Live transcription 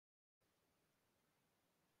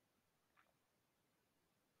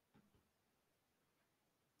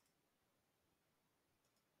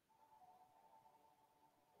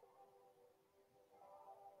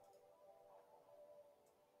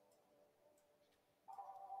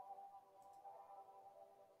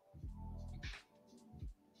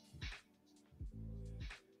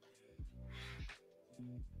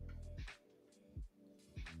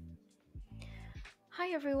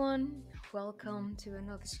Hi everyone, welcome to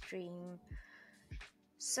another stream.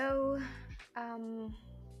 So, um,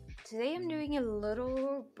 today I'm doing a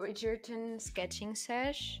little Bridgerton sketching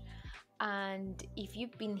sesh, and if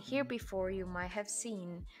you've been here before, you might have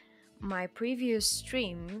seen my previous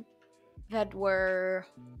stream that were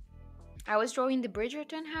I was drawing the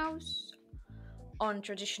Bridgerton house on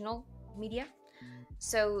traditional media.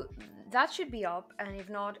 So that should be up, and if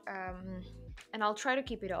not, and I'll try to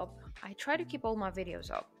keep it up. I try to keep all my videos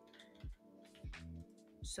up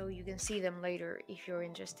so you can see them later if you're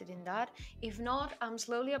interested in that. If not, I'm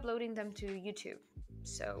slowly uploading them to YouTube,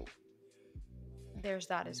 so there's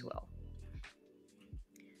that as well.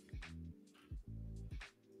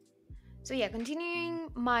 So yeah, continuing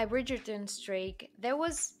my Bridgerton streak, there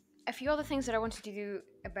was a few other things that I wanted to do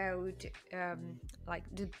about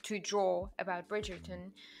to draw about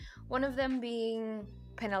Bridgerton. One of them being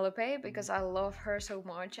Penelope, because I love her so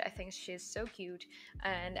much. I think she's so cute,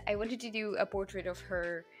 and I wanted to do a portrait of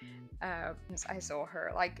her since I saw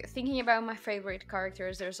her. Like, thinking about my favorite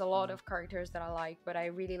characters, there's a lot of characters that I like, but I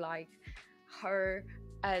really like her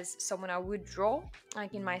as someone I would draw,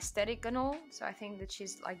 like in my aesthetic and all. So I think that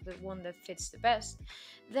she's like the one that fits the best.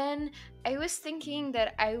 Then I was thinking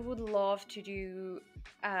that I would love to do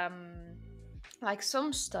like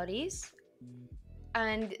some studies,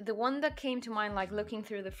 and the one that came to mind, like looking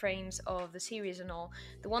through the frames of the series and all,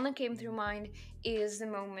 the one that came through mind is the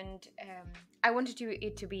moment I wanted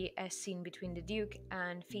it to be a scene between the Duke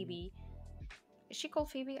and Phoebe. Is she called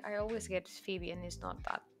Phoebe? I always get Phoebe and it's not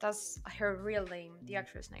that. That's her real name, the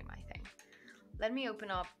actress name, I think. Let me open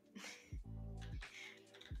up.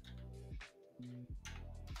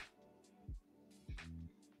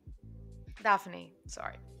 Daphne,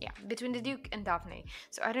 sorry. Yeah, between the Duke and Daphne.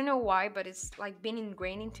 So I don't know why, but it's like been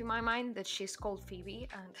ingrained into my mind that she's called Phoebe,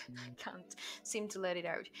 and I can't seem to let it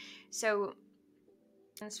out. So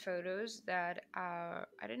photos that I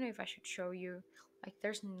don't know if I should show you. Like,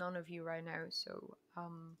 there's none of you right now, so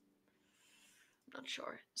not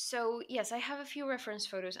sure. So yes, I have a few reference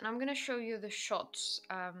photos, and I'm gonna show you the shots.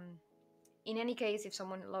 In any case, if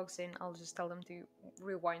someone logs in, I'll just tell them to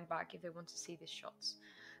rewind back if they want to see these shots.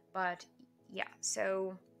 But yeah,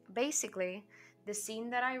 so basically, the scene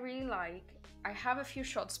that I really like, I have a few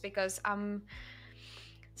shots because I'm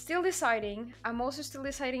still deciding. I'm also still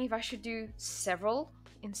deciding if I should do several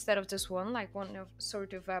instead of just one, like one of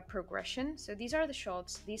sort of a progression. So these are the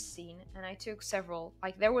shots, this scene, and I took several.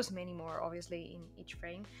 Like, there was many more obviously in each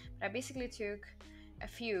frame, but I basically took a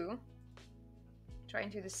few,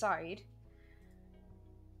 trying to decide.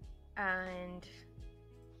 And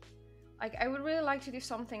like, I would really like to do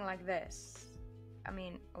something like this. I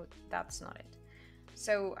mean, oh, that's not it.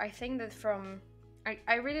 So I think that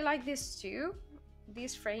I really like this too,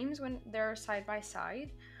 these frames when they're side by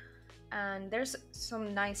side, and there's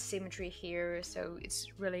some nice symmetry here, so it's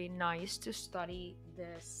really nice to study the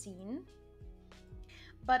scene.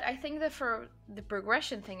 But I think that for the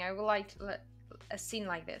progression thing, I would like a scene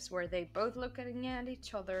like this where they both looking at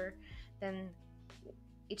each other, then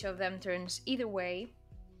each of them turns either way,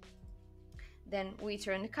 then we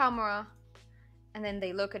turn the camera, and then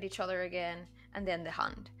they look at each other again, and then the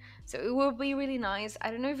hand. So it will be really nice.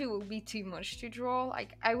 I don't know if it will be too much to draw.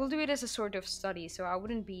 Like, I will do it as a sort of study, so I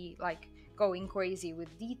wouldn't be like going crazy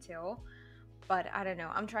with detail, but I don't know,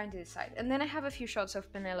 I'm trying to decide. And then I have a few shots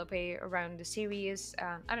of Penelope around the series.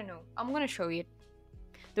 I don't know, I'm gonna show you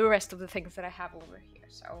the rest of the things that I have over here.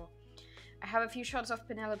 So I have a few shots of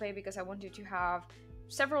Penelope because I wanted to have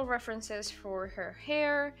several references for her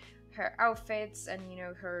hair, her outfits, and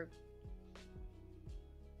her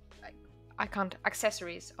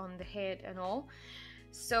accessories on the head and all.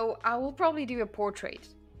 So I will probably do a portrait,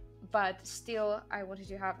 but still I wanted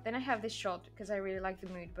to have. Then I have this shot because I really like the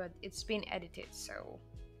mood, but it's been edited, so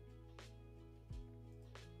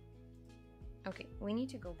okay, we need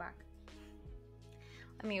to go back.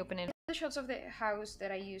 Let me open it. The shots of the house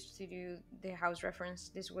that I used to do the house reference,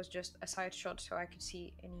 this was just a side shot so I could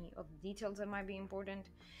see any of the details that might be important.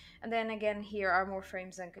 And then again, here are more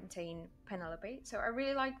frames that contain Penelope. So I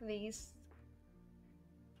really like these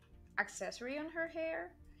accessory on her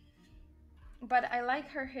hair, but I like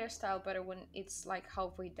her hairstyle better when it's like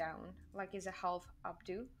halfway down, like it's a half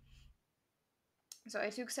updo. So I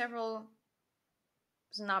took several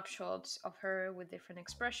snapshots of her with different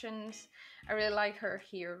expressions. I really like her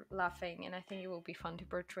here laughing, and I think it will be fun to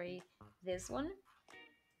portray this one.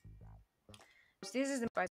 This is the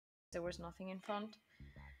part, there was nothing in front.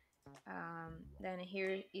 Then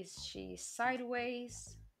here is she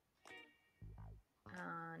sideways,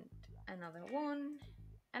 and another one.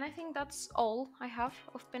 And I think that's all I have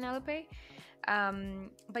of Penelope.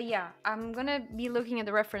 But yeah, I'm gonna be looking at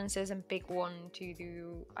the references and pick one to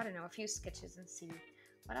do, I don't know, a few sketches and see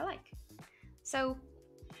what I like. So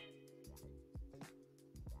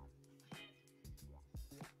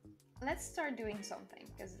let's start doing something,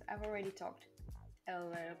 because I've already talked a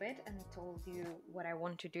little bit and told you what I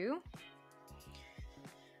want to do.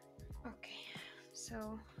 Okay,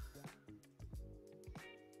 so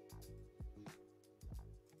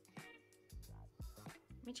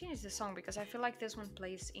let me change the song, because I feel like this one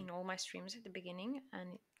plays in all my streams at the beginning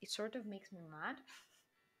and it sort of makes me mad.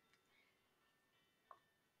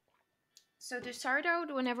 So to start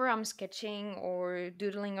out, whenever I'm sketching or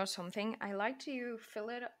doodling or something, I like to fill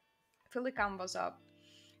the canvas up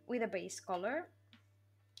with a base color.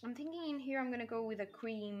 I'm thinking in here I'm gonna go with a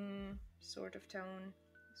cream sort of tone,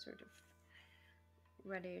 sort of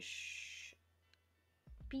reddish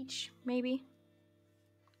peach maybe.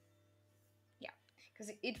 Yeah,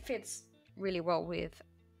 because it fits really well with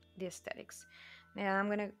the aesthetics. Now I'm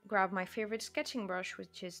gonna grab my favorite sketching brush,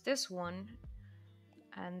 which is this one,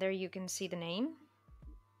 and there you can see the name.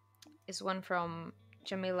 Is one from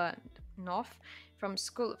Jamila Knopf from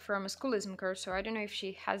a schoolism course, so I don't know if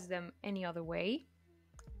she has them any other way.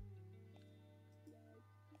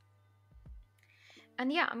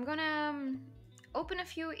 And yeah, I'm gonna open a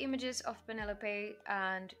few images of Penelope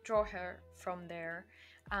and draw her from there,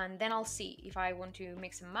 and then I'll see if I want to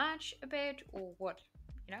mix and match a bit or what,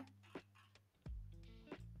 you know.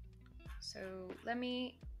 So let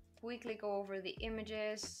me quickly go over the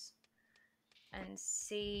images and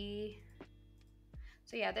see.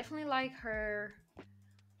 So yeah, definitely like her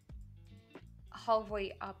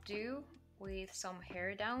halfway updo with some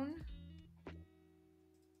hair down.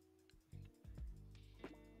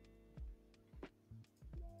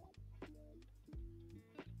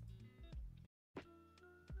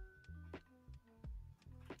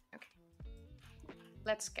 Okay,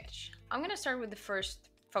 let's sketch. I'm gonna start with the first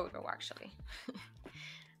photo actually.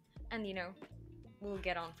 And you know, we'll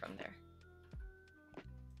get on from there.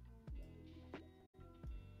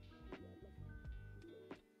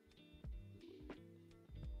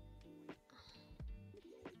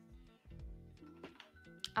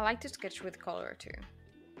 I like to sketch with color too.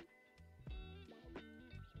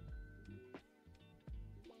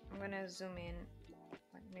 I'm gonna zoom in,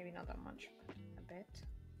 like maybe not that much, but a bit,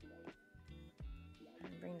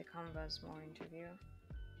 and bring the canvas more into view.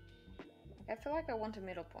 Like, I feel like I want a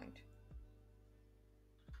middle point.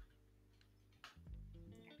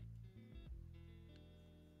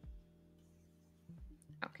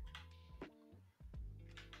 Okay.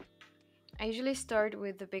 I usually start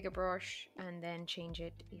with the bigger brush and then change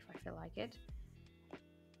it if I feel like it.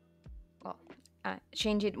 Well,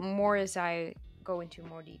 change it more as I go into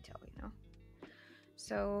more detail, you know.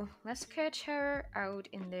 So let's sketch her out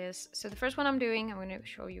in this. So the first one I'm doing, I'm going to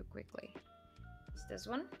show you quickly. It's this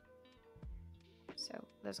one. So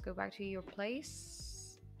let's go back to your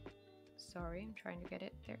place. Sorry, I'm trying to get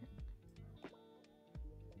it there.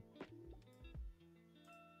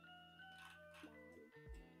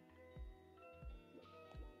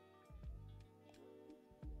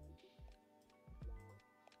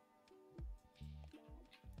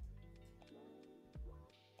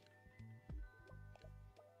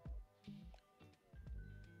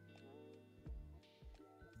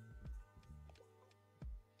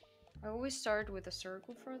 I always start with a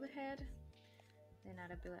circle for the head, then add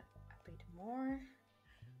a bit more.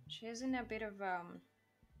 She is in a bit of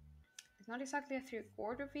it's not exactly a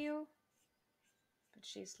 3/4 view, but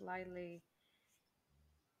she's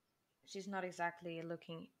not exactly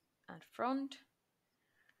looking at front.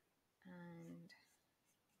 And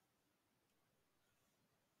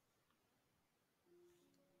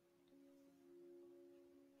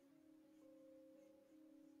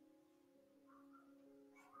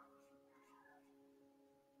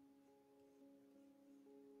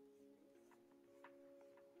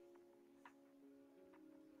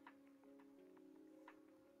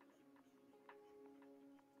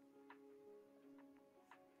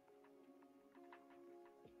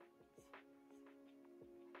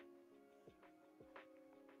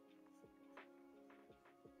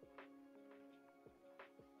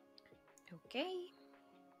okay.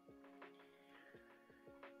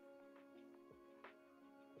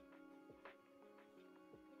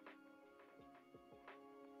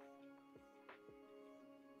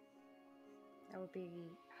 That would be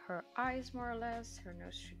her eyes more or less. Her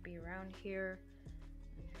nose should be around here,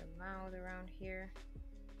 and her mouth around here.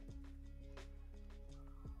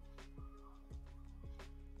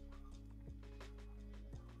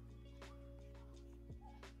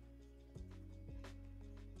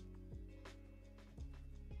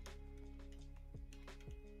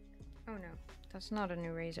 Oh no, that's not an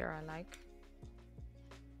eraser I like.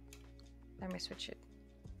 Let me switch it.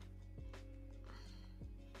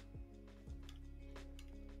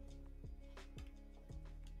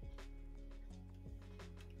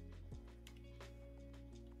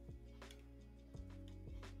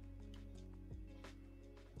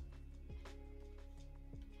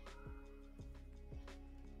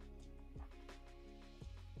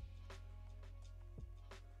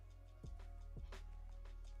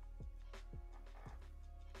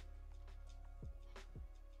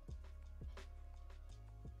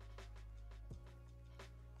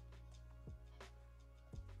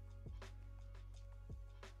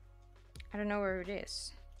 I don't know where it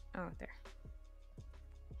is. Oh, there.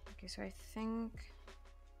 Okay, so I think...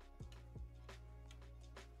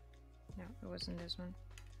 No, it wasn't this one.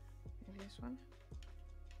 Maybe this one?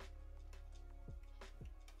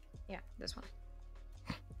 Yeah, this one.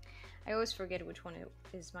 I always forget which one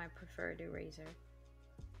is my preferred eraser.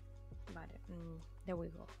 But there we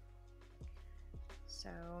go. So...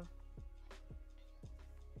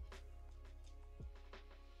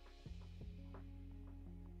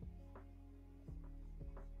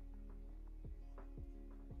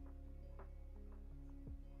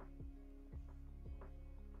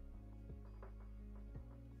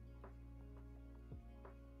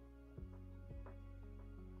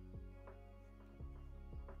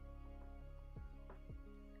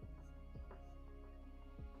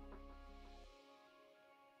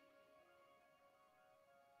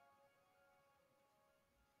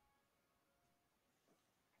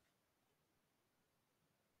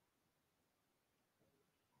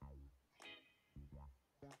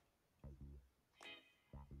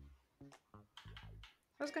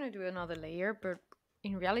 I was gonna do another layer, but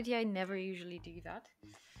in reality I never usually do that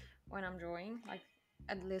when I'm drawing, like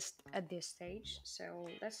at least at this stage. So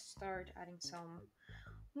let's start adding some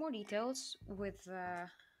more details with a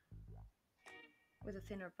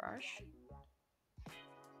thinner brush.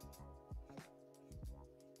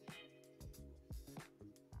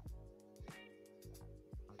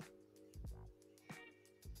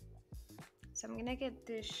 So I'm gonna get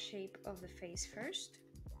the shape of the face first,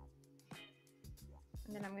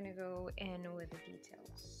 and then I'm gonna go in with the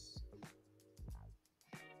details.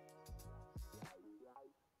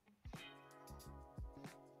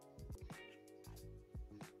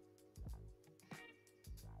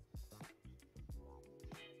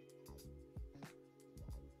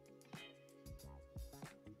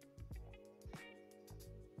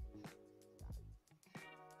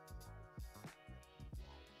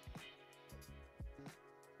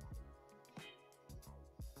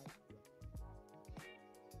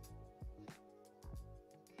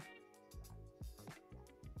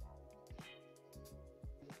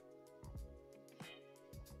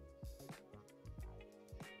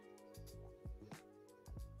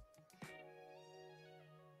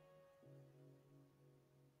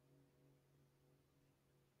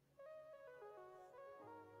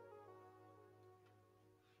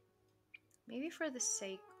 Maybe for the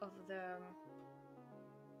sake of the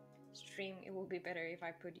stream, it will be better if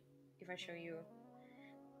I show you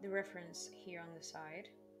the reference here on the side.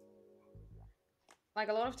 Like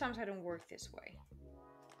a lot of times I don't work this way.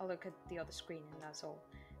 I'll look at the other screen and that's all.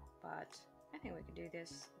 But I think we could do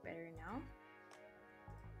this better now.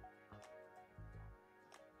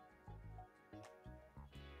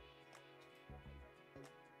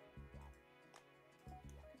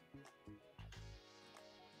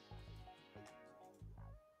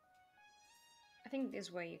 I think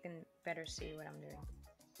this way you can better see what I'm doing.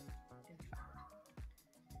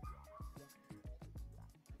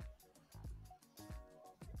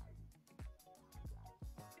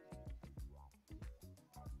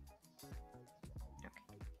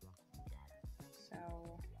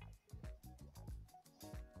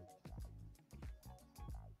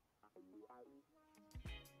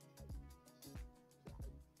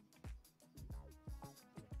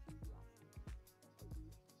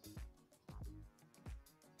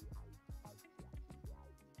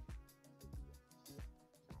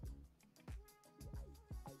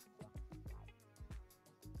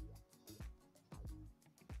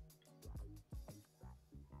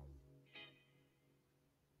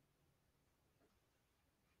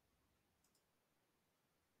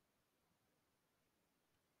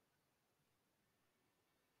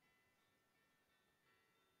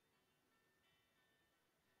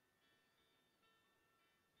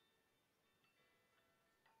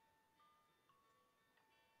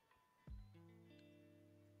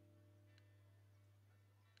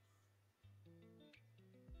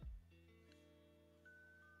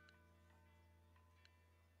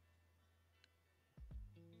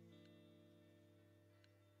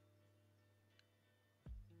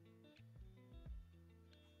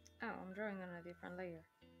 Oh, I'm drawing on a different layer.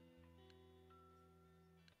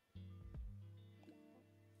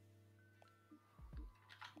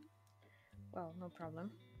 Well, no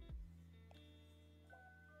problem.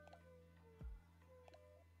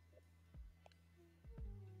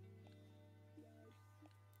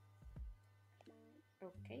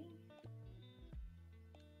 Okay.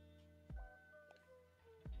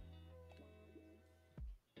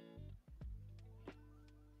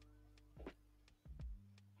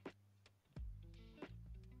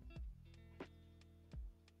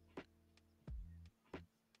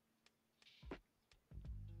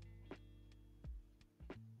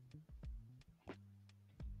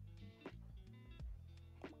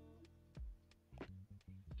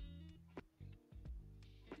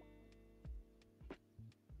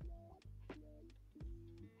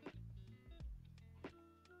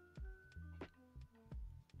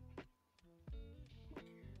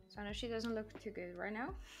 So I know she doesn't look too good right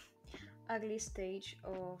now. Ugly stage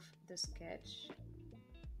of the sketch,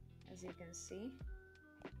 as you can see.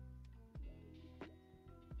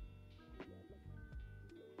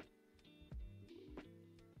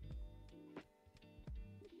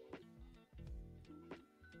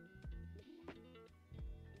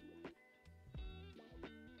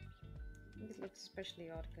 It looks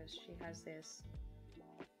especially odd because she has this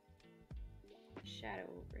shadow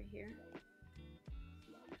over here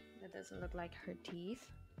that doesn't look like her teeth.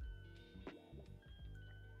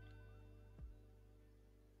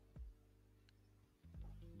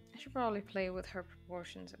 I should probably play with her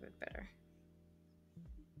proportions a bit better,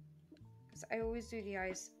 because I always do the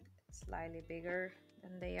eyes slightly bigger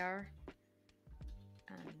than they are,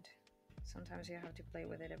 and sometimes you have to play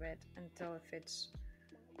with it a bit until it fits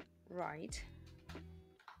right.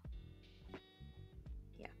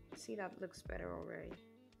 Yeah, see, that looks better already.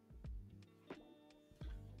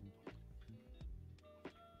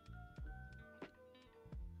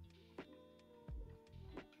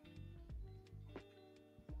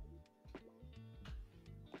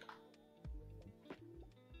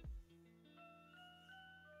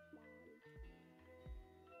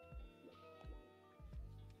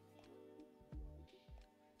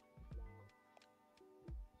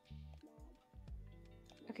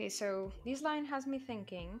 Okay, so this line has me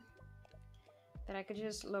thinking that I could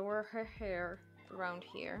just lower her hair around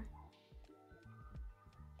here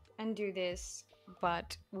and do this,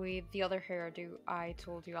 but with the other hairdo I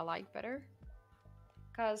told you I like better.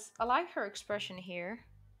 Because I like her expression here.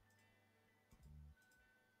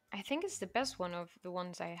 I think it's the best one of the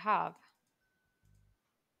ones I have.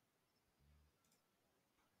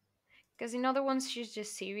 Because in other ones she's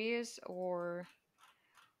just serious, or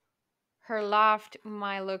her laugh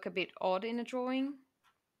might look a bit odd in a drawing.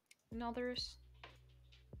 In others,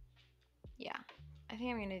 yeah, I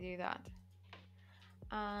think I'm gonna do that.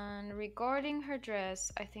 And regarding her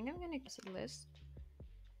dress, I think I'm gonna use a list.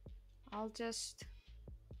 I'll just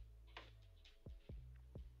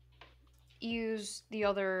use the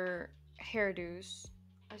other hairdos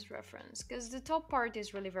as reference, because the top part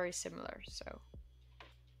is really very similar. So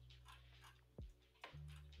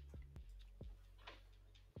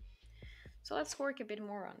let's work a bit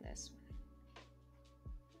more on this.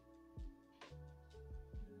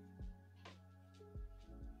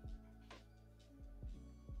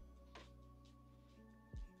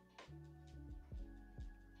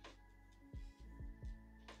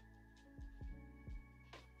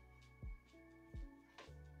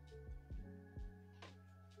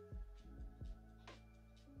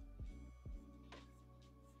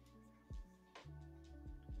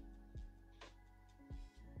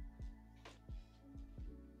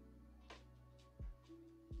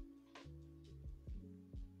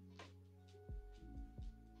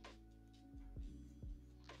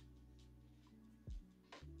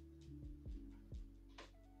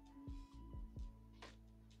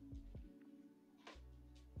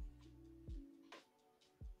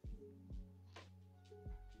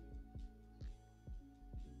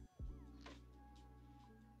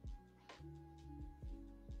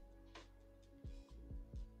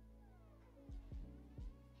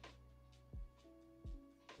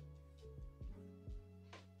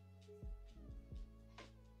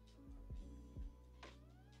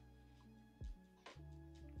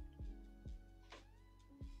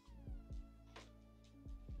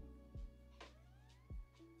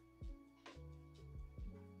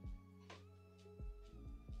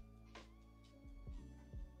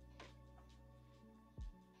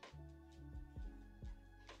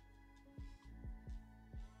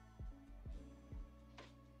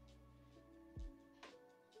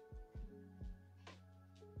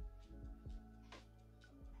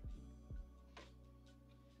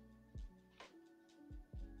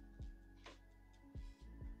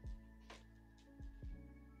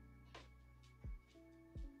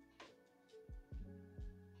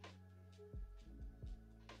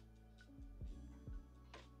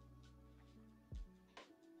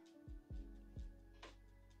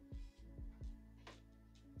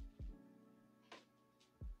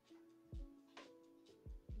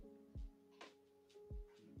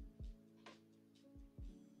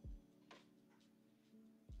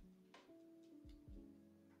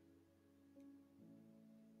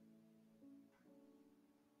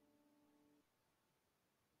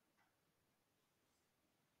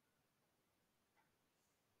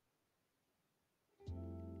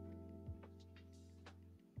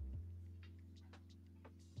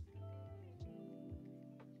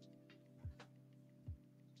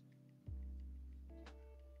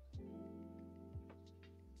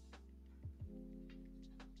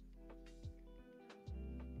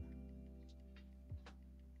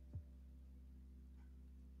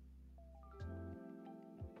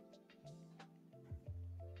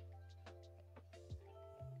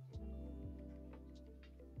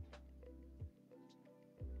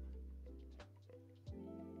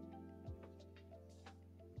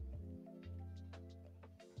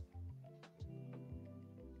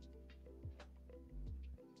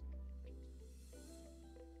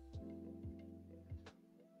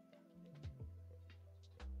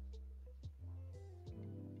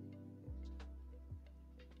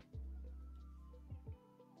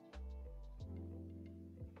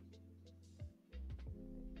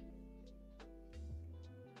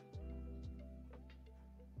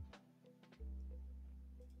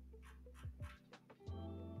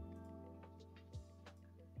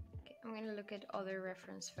 I'm gonna look at other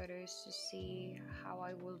reference photos to see how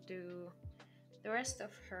I will do the rest of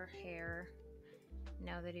her hair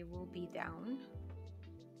now that it will be down.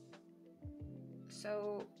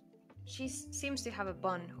 So she seems to have a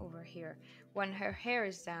bun over here. When her hair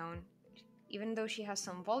is down, even though she has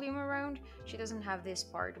some volume around, she doesn't have this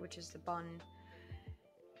part, which is the bun.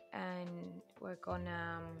 And we're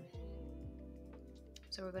gonna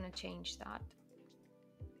change that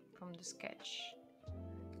from the sketch.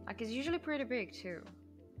 Like, it's usually pretty big too.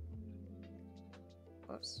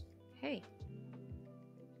 Oops. Hey.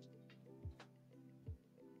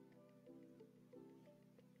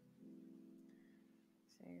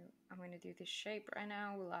 So I'm gonna do this shape right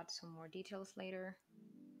now. We'll add some more details later.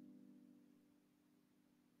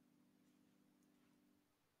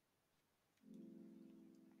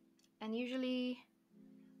 And usually,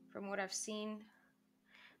 from what I've seen,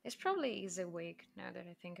 this probably is a wig now that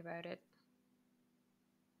I think about it.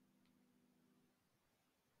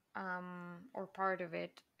 Or part of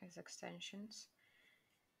it is extensions.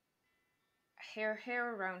 Her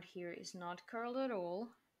hair around here is not curled at all.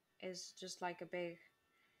 It's just like a big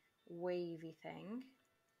wavy thing.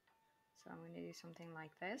 So I'm going to do something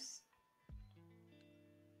like this.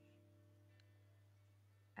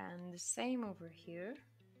 And the same over here.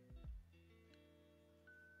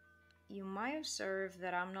 You might observe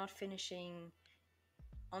that I'm not finishing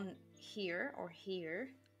on here or here,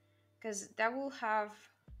 because that will have,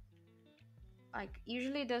 like,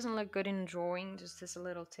 usually it doesn't look good in drawing, just as a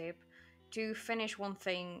little tip, to finish one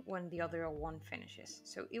thing when the other one finishes.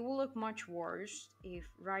 So it will look much worse if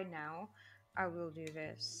right now I will do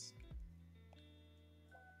this.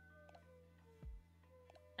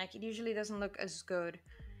 Like, it usually doesn't look as good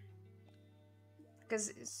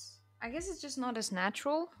because I guess it's just not as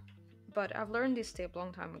natural, but I've learned this tip a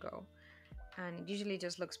long time ago, and it usually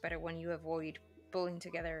just looks better when you avoid pulling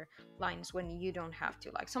together lines when you don't have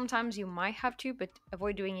to. Like, sometimes you might have to, but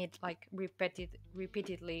avoid doing it like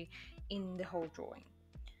repeatedly in the whole drawing.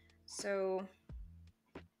 So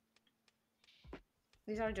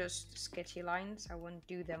these are just sketchy lines. I won't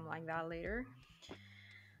do them like that later.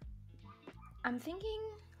 I'm thinking,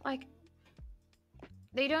 like,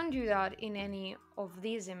 they don't do that in any of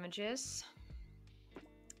these images,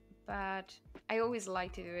 but I always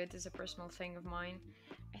like to do it as a personal thing of mine.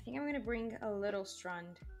 I think I'm gonna bring a little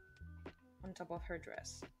strand on top of her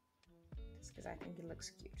dress, just because I think it looks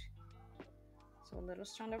cute. So a little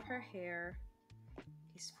strand of her hair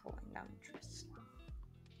is falling down the dress.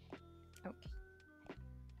 Okay.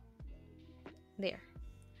 There.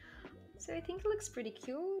 So I think it looks pretty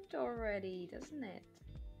cute already, doesn't it?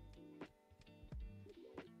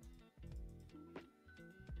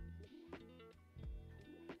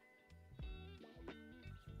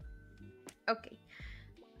 Okay,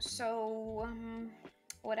 so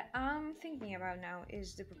what I'm thinking about now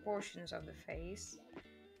is the proportions of the face.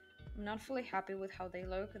 I'm not fully happy with how they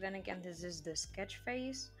look. Then again, this is the sketch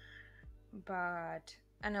face,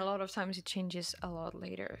 and a lot of times it changes a lot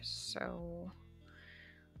later. So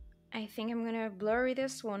I think I'm gonna blurry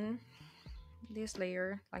this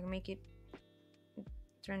layer, like make it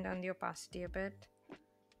turn down the opacity a bit.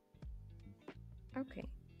 Okay,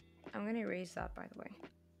 I'm gonna erase that, by the way,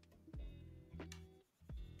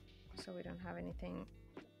 so we don't have anything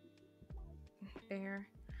there.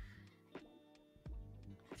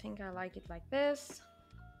 I think I like it like this.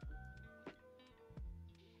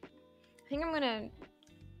 I think I'm gonna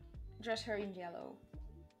dress her in yellow.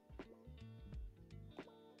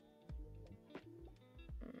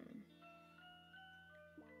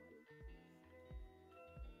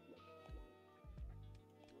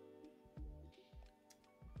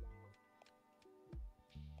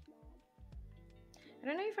 I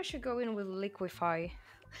don't know if I should go in with liquify.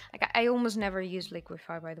 Like, I almost never use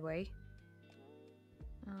liquify, by the way.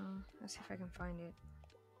 Let's see if I can find it.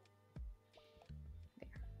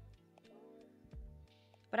 There.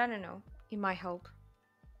 But I don't know. It might help.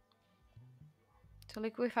 So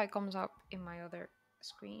liquify comes up in my other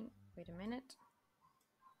screen. Wait a minute.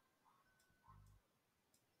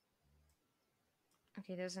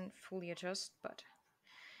 Okay, it doesn't fully adjust, but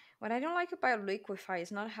what I don't like about liquify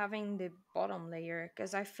is not having the bottom layer,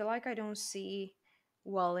 because I feel like I don't see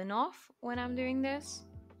well enough when I'm doing this,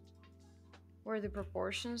 where the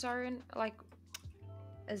proportions are in, like,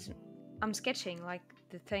 as I'm sketching, like,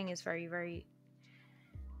 the thing is very, very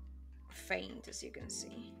faint, as you can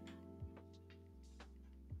see.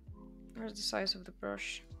 Where's the size of the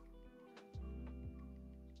brush?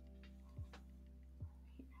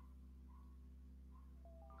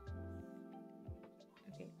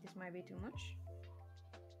 Okay, this might be too much.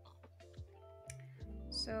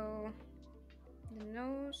 So the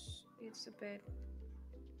nose it's a bit...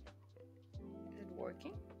 Is it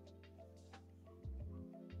working?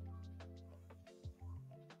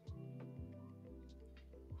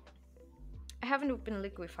 I haven't opened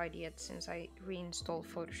Liquify yet since I reinstalled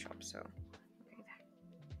Photoshop, so... Okay,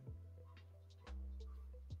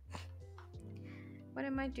 there. What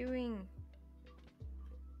am I doing?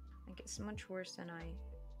 Like, it's much worse than I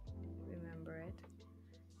remember it.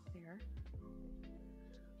 There.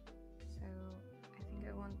 So, I think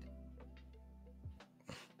I want...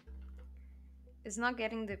 It's not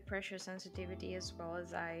getting the pressure sensitivity as well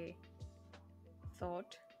as I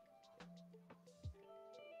thought.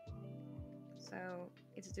 So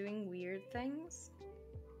it's doing weird things.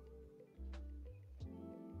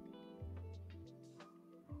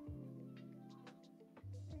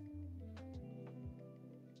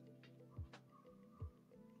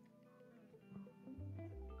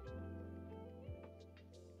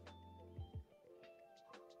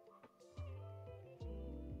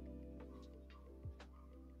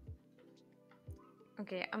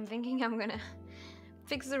 Okay, I'm thinking I'm gonna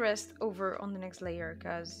fix the rest over on the next layer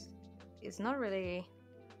because it's not really...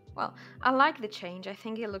 Well, I like the change. I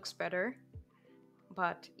think it looks better.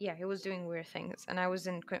 But yeah, it was doing weird things, and I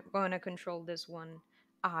wasn't going to control this one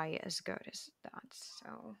eye as good as that.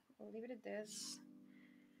 So we'll leave it at this.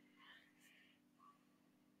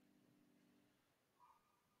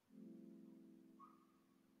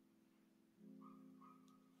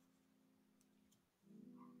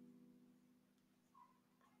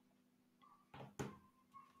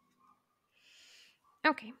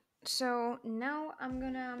 Okay, so now I'm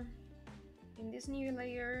gonna, in this new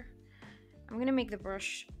layer, I'm gonna make the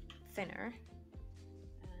brush thinner.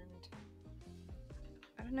 And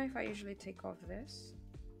I don't know if I usually take off this.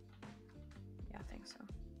 Yeah, I think so.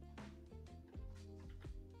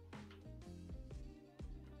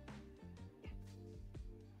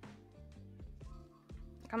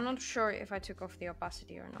 I'm not sure if I took off the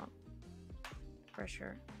opacity or not.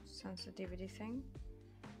 Pressure sensitivity thing.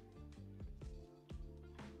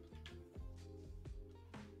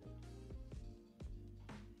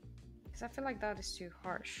 Because I feel like that is too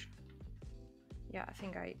harsh. Yeah, I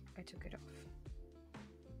think I took it off.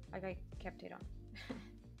 Like I kept it on.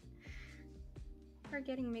 We're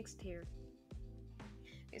getting mixed here.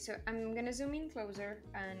 Okay, so I'm gonna zoom in closer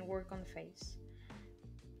and work on the face.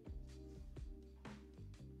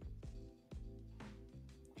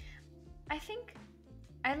 I think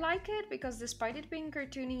I like it because despite it being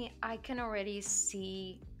cartoony, I can already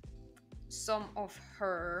see some of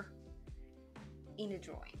her in the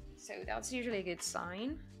drawing. So that's usually a good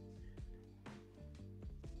sign.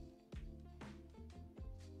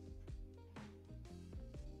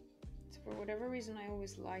 So for whatever reason, I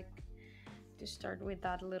always like to start with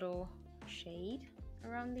that little shade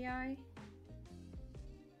around the eye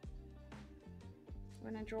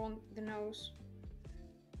when I draw the nose.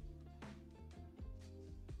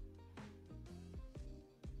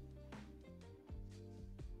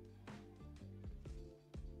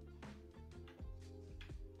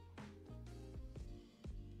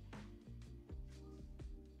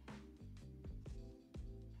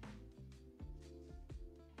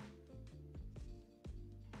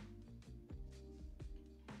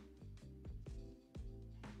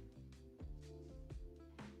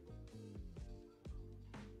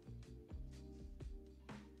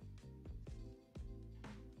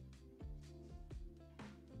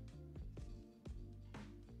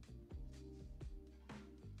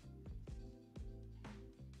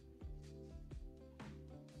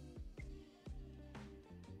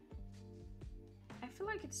 I feel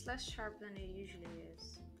like it's less sharp than it usually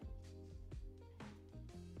is.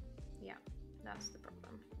 Yeah, that's the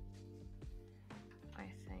problem, I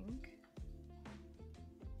think.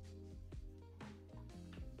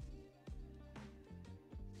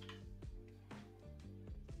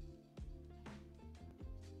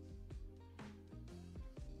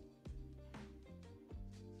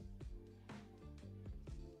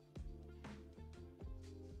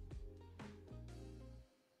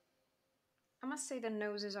 I must say the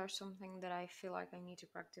noses are something that I feel like I need to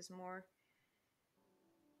practice more.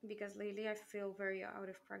 Because lately I feel very out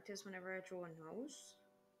of practice whenever I draw a nose.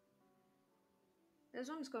 This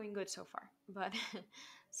one's going good so far, but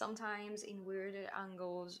sometimes in weird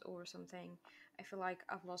angles or something, I feel like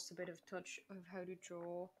I've lost a bit of touch of how to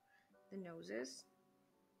draw the noses.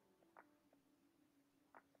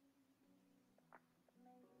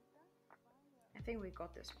 I think we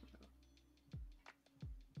got this one though.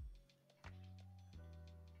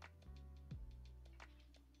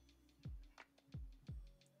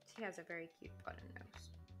 She has a very cute button nose.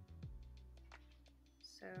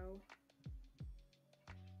 So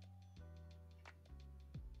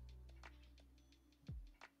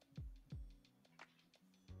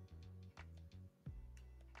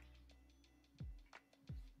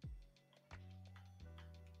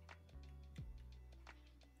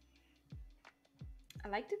I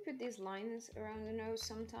like to put these lines around the nose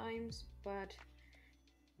sometimes, but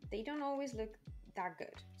they don't always look that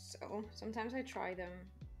good. So sometimes I try them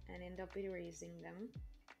and end up erasing them.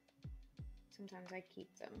 Sometimes I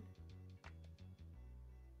keep them.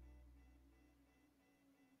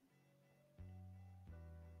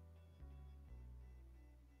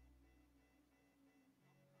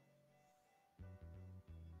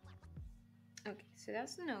 Okay, so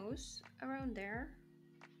that's the nose around there.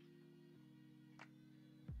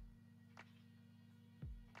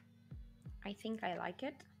 I think I like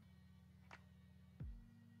it.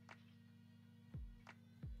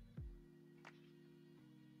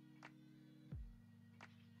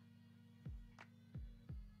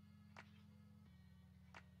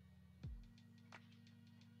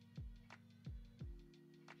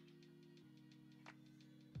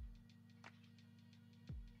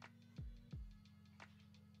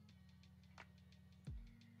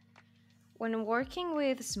 When working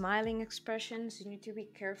with smiling expressions, you need to be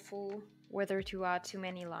careful whether to add too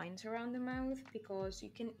many lines around the mouth because you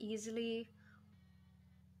can easily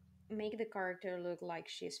make the character look like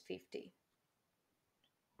she's 50.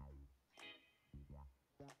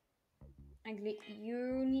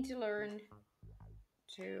 You need to learn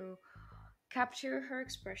to capture her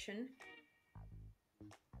expression.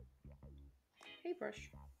 Hey, brush.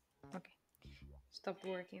 Okay, stop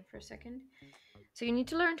working for a second. So you need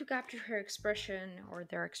to learn to capture her expression or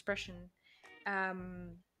their expression,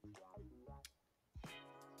 um,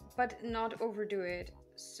 but not overdo it.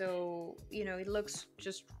 So, you know, it looks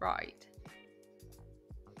just right.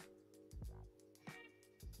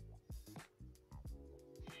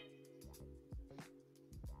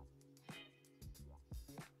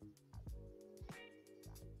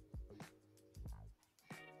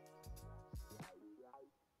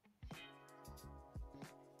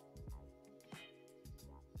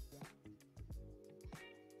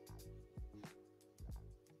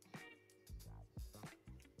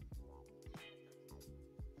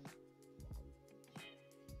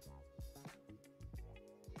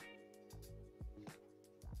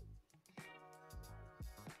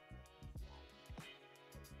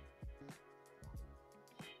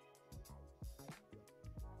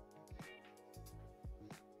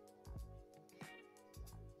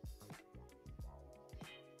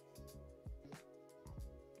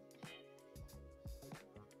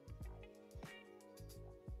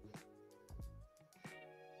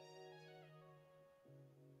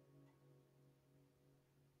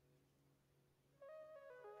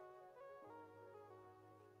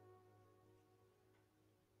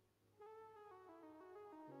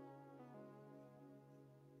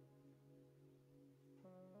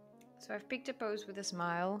 So I've picked a pose with a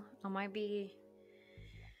smile. I might be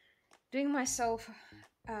doing myself,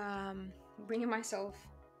 bringing myself,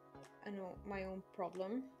 I know, my own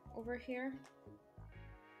problem over here.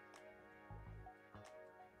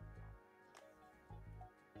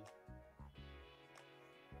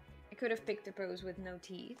 I could have picked a pose with no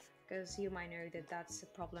teeth, because you might know that that's a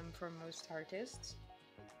problem for most artists.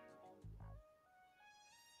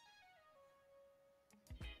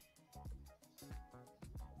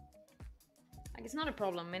 Like, it's not a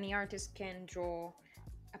problem. Many artists can draw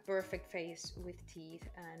a perfect face with teeth,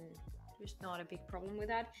 and there's not a big problem with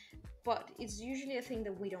that. But it's usually a thing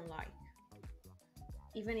that we don't like.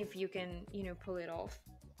 Even if you can, you know, pull it off,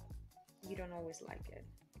 you don't always like it.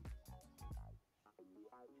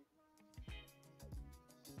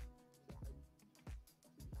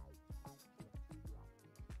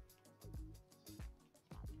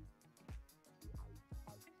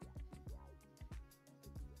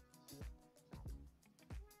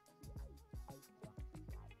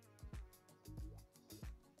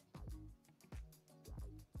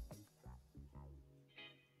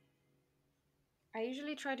 I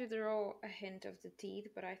usually try to draw a hint of the teeth,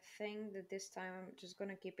 but I think that this time I'm just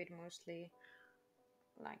gonna keep it mostly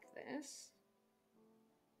like this.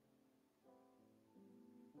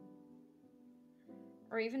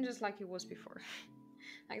 Or even just like it was before.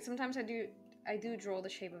 Like sometimes I do draw the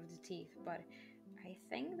shape of the teeth, but I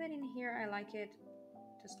think that in here I like it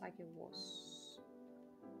just like it was.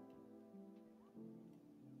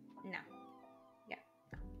 No. Yeah.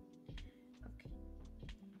 No. Okay.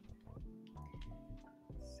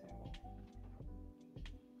 So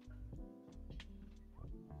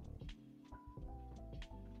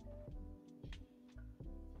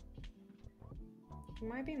it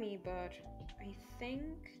might be me, but I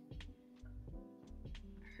think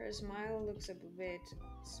her smile looks a bit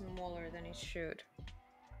smaller than it should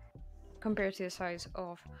compared to the size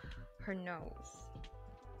of her nose.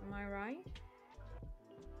 Am I right?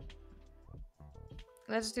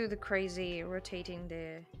 let's do the crazy rotating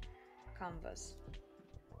the canvas.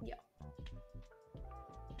 Yeah.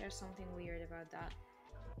 There's something weird about that.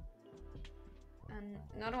 And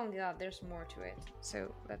not only that, there's more to it.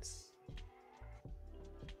 So let's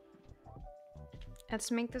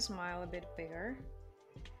make the smile a bit bigger.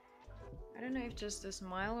 I don't know if just the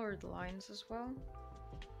smile or the lines as well.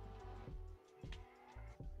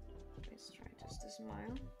 Let's try just the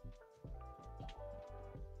smile.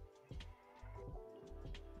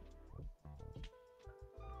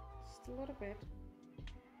 Just a little bit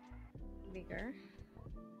bigger.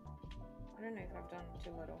 I don't know if I've done too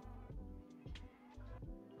little.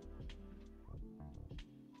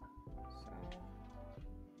 So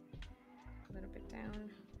a little bit down.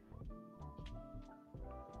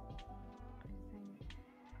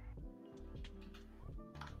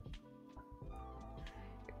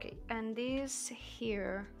 Okay, and this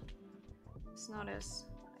here, it's not as,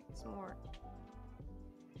 like, it's more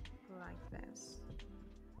like this.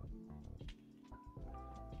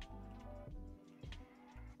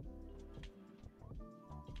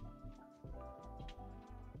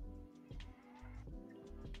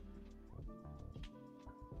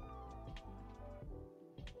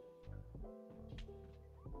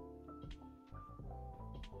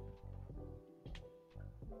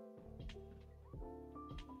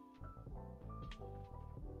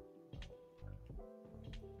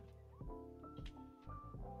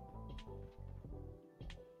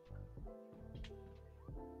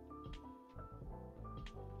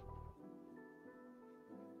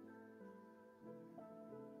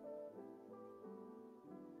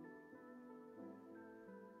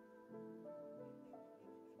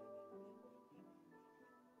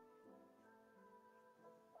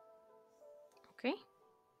 Okay.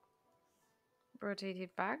 Rotate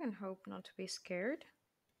it back and hope not to be scared.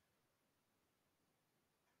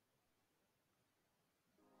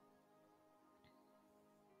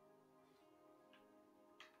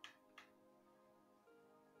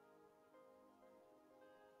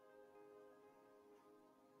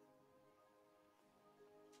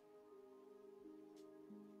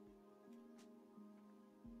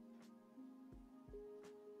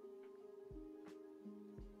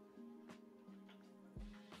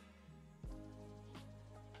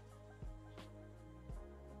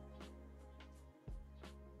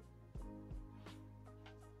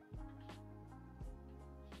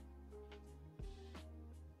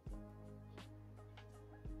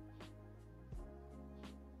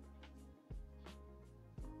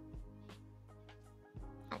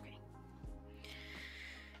 Okay.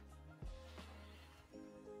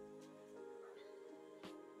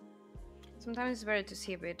 Sometimes it's better to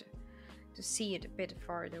see it a bit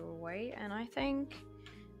farther away, and I think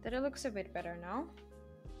that it looks a bit better now.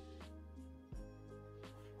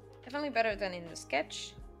 Definitely better than in the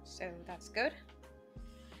sketch, so that's good.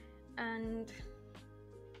 And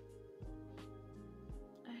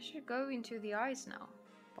I should go into the eyes now,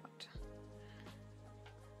 but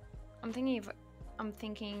I'm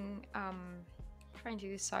trying to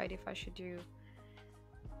decide if I should do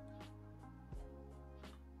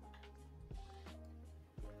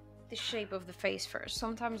the shape of the face first.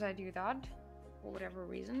 Sometimes I do that for whatever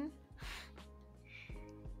reason.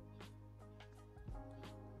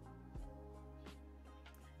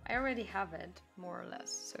 I already have it, more or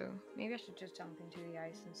less, so maybe I should just jump into the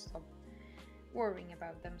eyes and stop worrying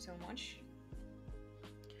about them so much.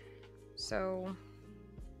 So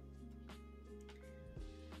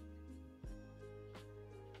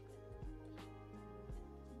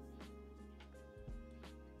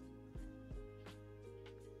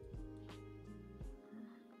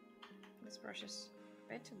this brush is a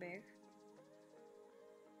bit too big.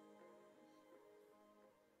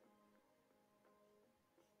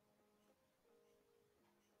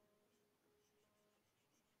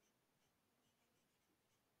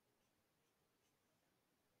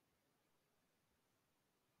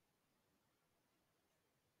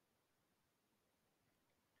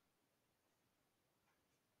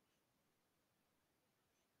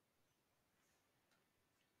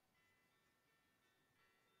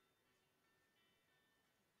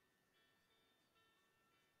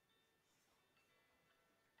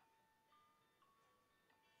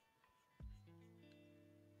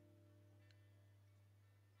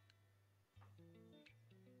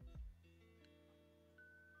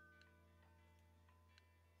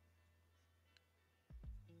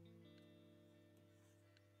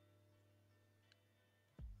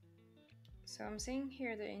 So I'm seeing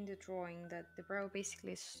here that in the drawing that the brow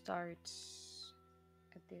basically starts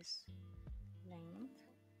at this length.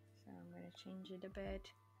 So I'm going to change it a bit,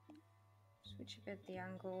 switch a bit the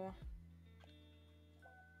angle.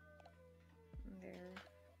 There,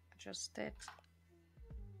 adjust it.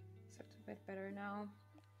 So it's a bit better now.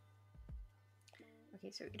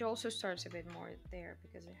 Okay, so it also starts a bit more there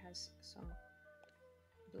because it has some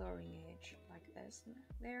blurring edge like this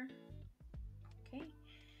there. Okay,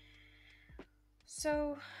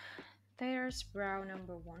 so there's brow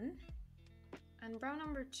number 1. And brow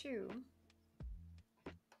number 2,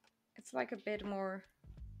 it's like a bit more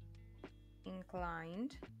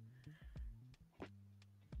inclined.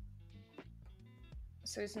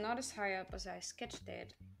 So it's not as high up as I sketched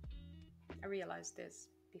it. I realized this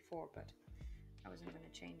before, but I wasn't going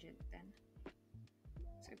to change it then.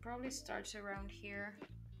 So it probably starts around here,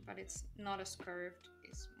 but it's not as curved,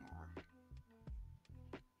 it's more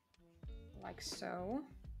like so.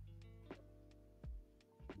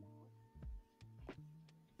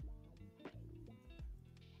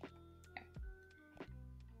 Yeah.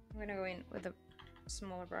 I'm gonna go in with a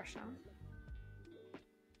smaller brush now.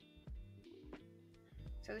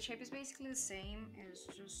 So the shape is basically the same, it's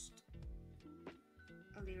just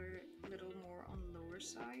a little more on the lower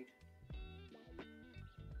side.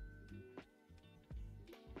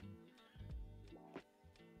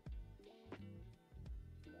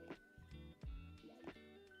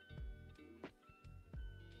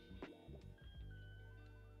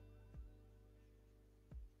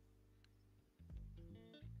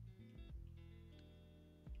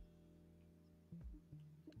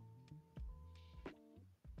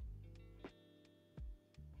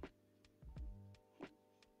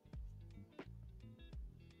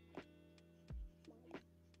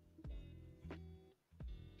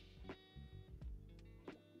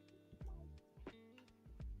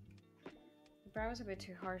 The brow is a bit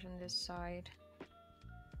too hard on this side.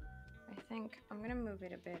 I think I'm gonna move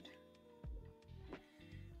it a bit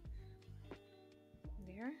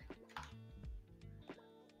there.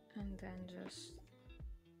 And then just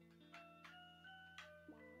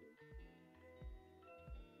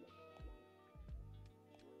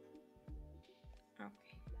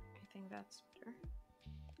okay, I think that's better.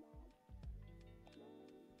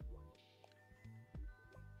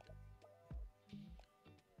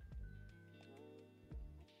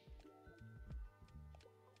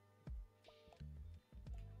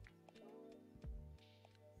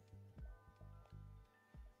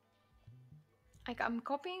 Like I'm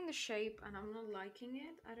copying the shape and I'm not liking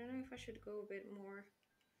it. I don't know if I should go a bit more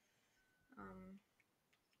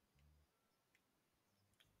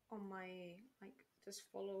on my, like just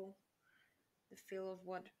follow the feel of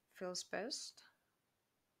what feels best.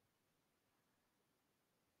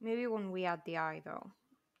 Maybe when we add the eye though,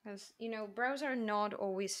 because you know brows are not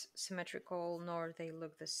always symmetrical nor they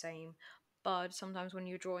look the same, but sometimes when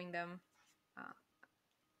you're drawing them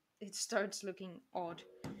it starts looking odd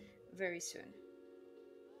very soon.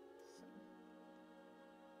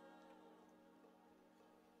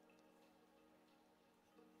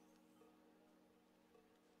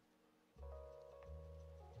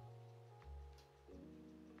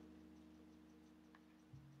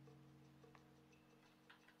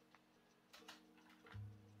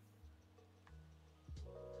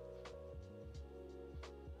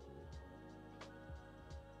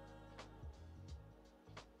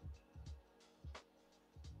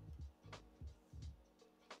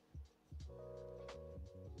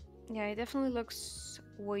 Yeah, it definitely looks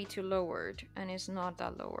way too lowered and it's not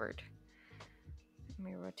that lowered. Let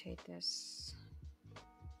me rotate this.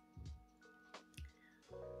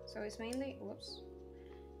 So it's mainly, whoops,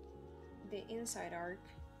 the inside arc.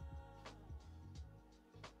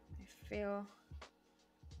 I feel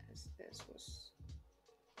as this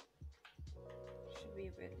should be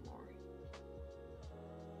a bit more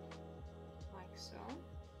like so.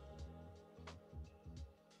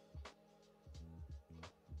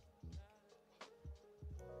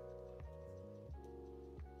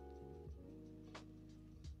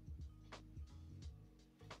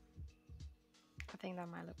 I think that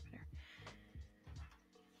might look better.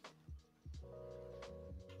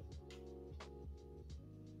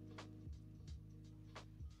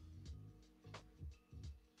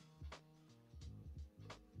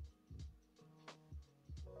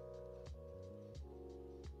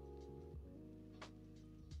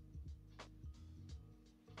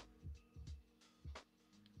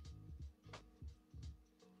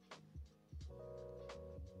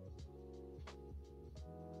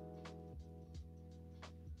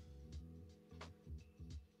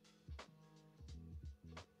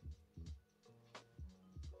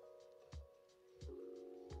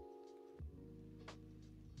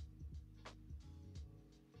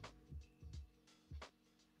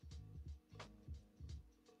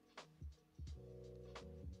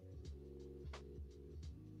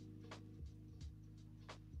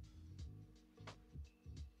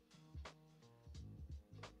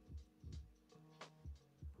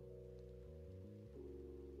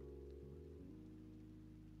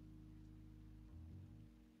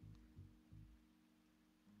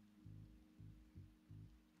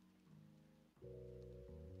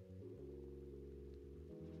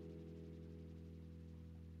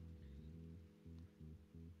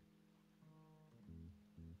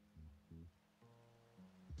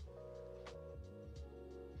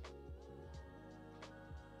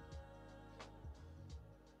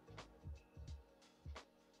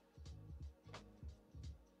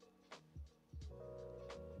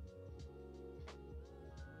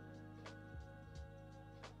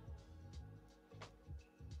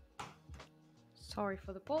 Sorry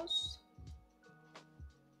for the pause.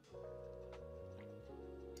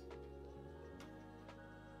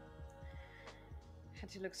 Had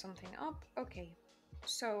to look something up. Okay,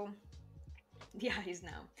 so the eyes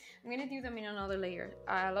now. I'm gonna do them in another layer.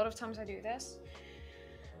 A lot of times I do this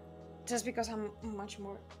just because I'm much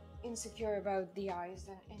more insecure about the eyes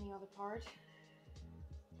than any other part.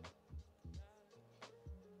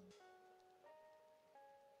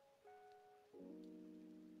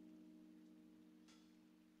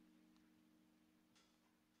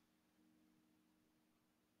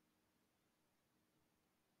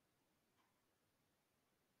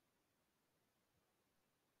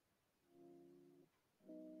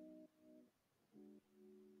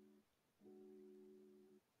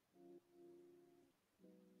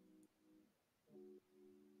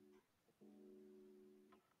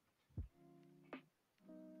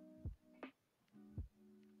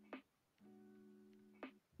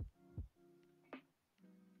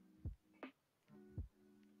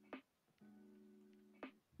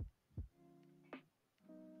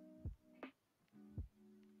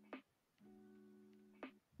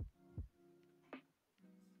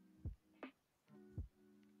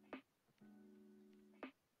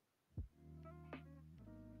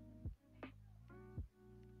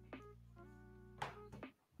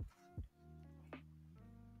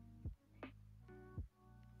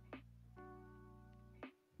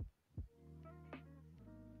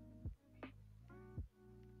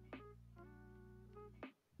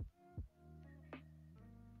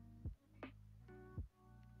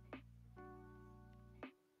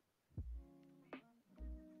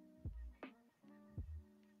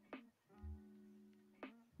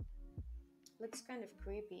 Looks kind of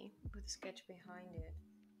creepy with the sketch behind it.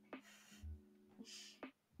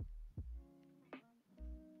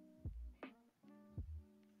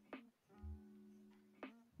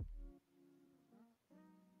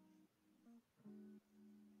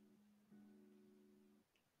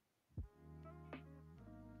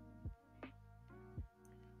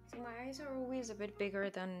 So my eyes are always a bit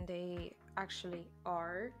bigger than they actually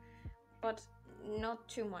are, but not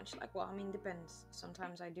too much. Like, well, I mean, depends.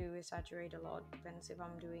 Sometimes I do exaggerate a lot. Depends if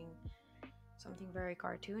I'm doing something very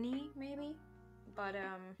cartoony, maybe. But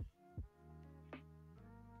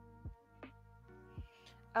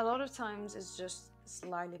a lot of times it's just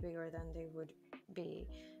slightly bigger than they would be.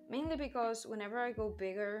 Mainly because whenever I go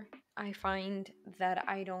bigger, I find that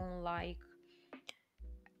I don't like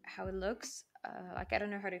how it looks. Like, I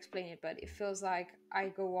don't know how to explain it, but it feels like I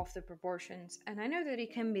go off the proportions, and I know that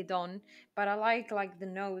it can be done, but I like the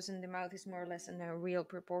nose and the mouth is more or less in a real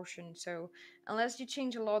proportion. So unless you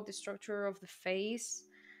change a lot the structure of the face,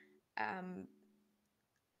 um,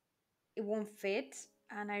 it won't fit,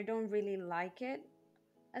 and I don't really like it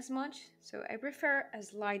as much. So I prefer a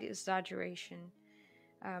slight exaggeration,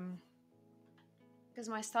 because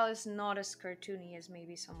my style is not as cartoony as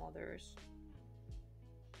maybe some others.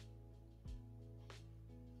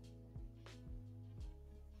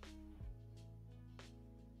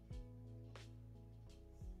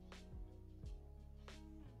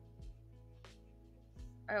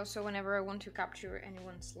 I also, whenever I want to capture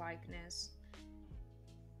anyone's likeness,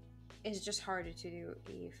 it's just harder to do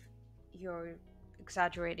if you're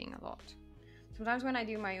exaggerating a lot. Sometimes when I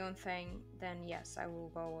do my own thing, then yes, I will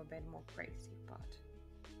go a bit more crazy, but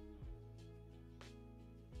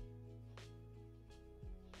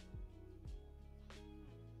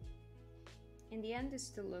in the end, it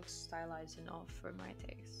still looks stylized enough for my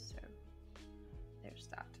taste, so there's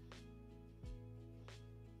that.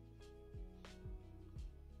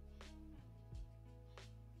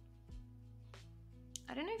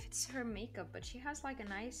 I don't know if it's her makeup, but she has like a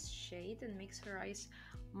nice shade and makes her eyes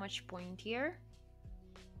much pointier.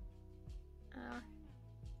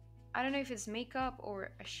 I don't know if it's makeup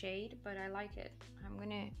or a shade, but I like it. I'm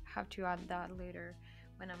gonna have to add that later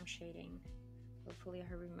when I'm shading. Hopefully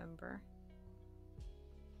I remember.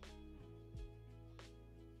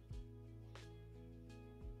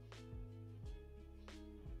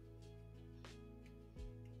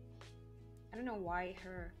 I don't know why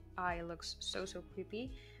her eye looks so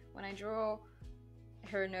creepy. When I draw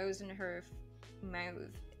her nose and her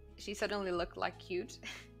mouth, she suddenly looked like cute,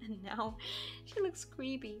 and now she looks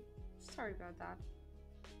creepy. Sorry about that.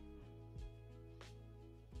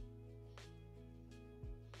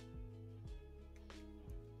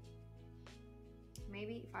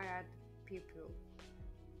 Maybe if I add pupil,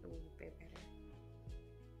 it will be better.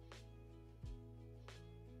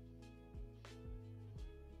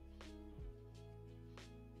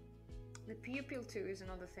 The pupil too is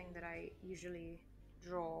another thing that I usually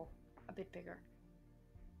draw a bit bigger.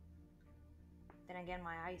 Then again,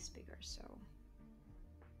 my eye is bigger, so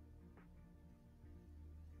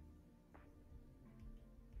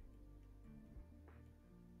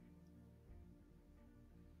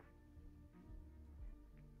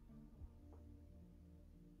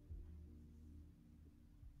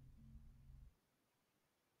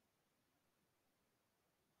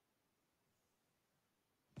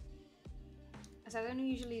as I don't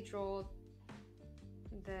usually draw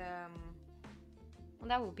the well,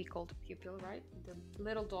 that would be called a pupil, right? The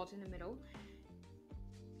little dot in the middle.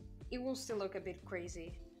 It will still look a bit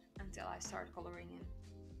crazy until I start coloring in.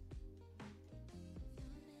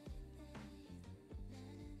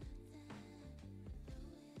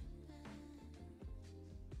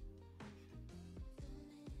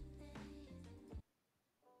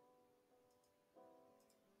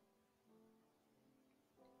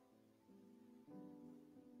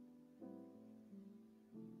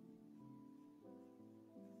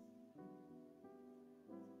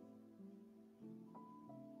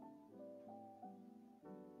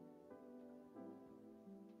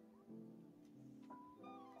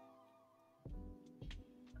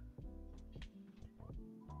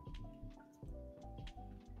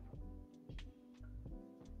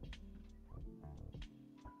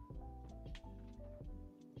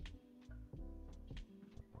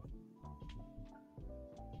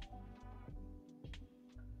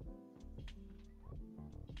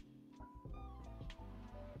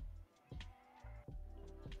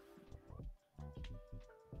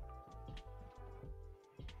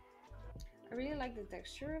 I really like the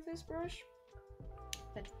texture of this brush,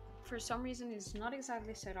 but for some reason it's not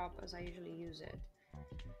exactly set up as I usually use it.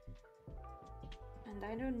 And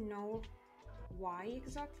I don't know why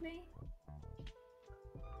exactly.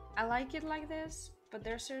 I like it like this, but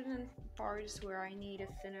there are certain parts where I need a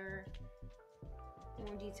thinner,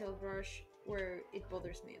 more detailed brush where it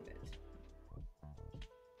bothers me a bit.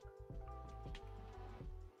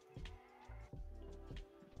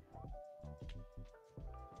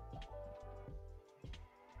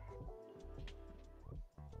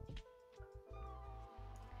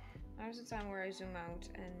 Now's the time where I zoom out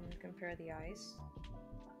and compare the eyes.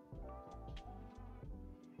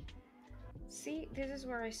 See, this is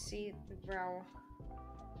where I see the brow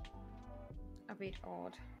a bit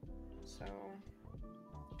odd, so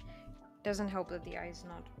doesn't help that the eye is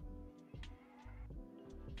not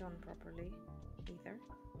done properly either.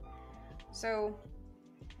 So,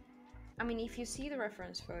 I mean, if you see the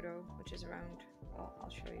reference photo, which is around, well, I'll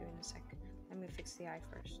show you in a sec. Let me fix the eye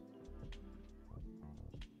first.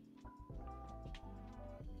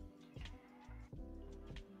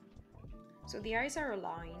 So the eyes are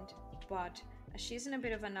aligned, but she's in a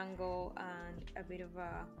bit of an angle and a bit of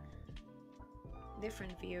a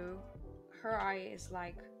different view. Her eye is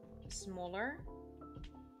like smaller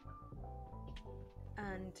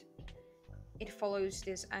and it follows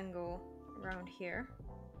this angle around here.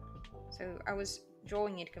 So I was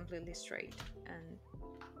drawing it completely straight, and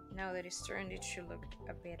now that it's turned it should look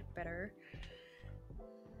a bit better.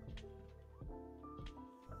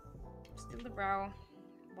 Still the brow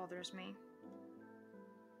bothers me.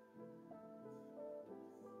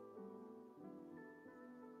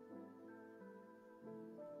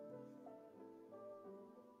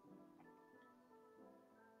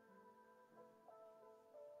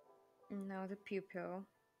 Now the pupil,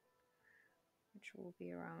 which will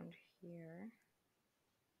be around here.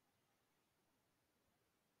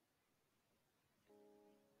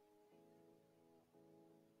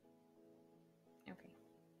 Okay.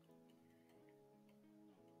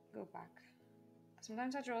 Go back.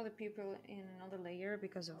 Sometimes I draw the pupil in another layer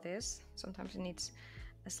because of this. Sometimes it needs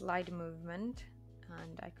a slight movement,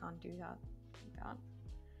 and I can't do that like that.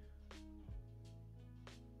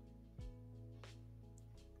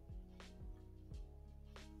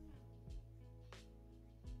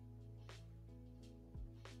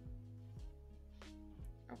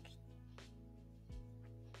 Okay.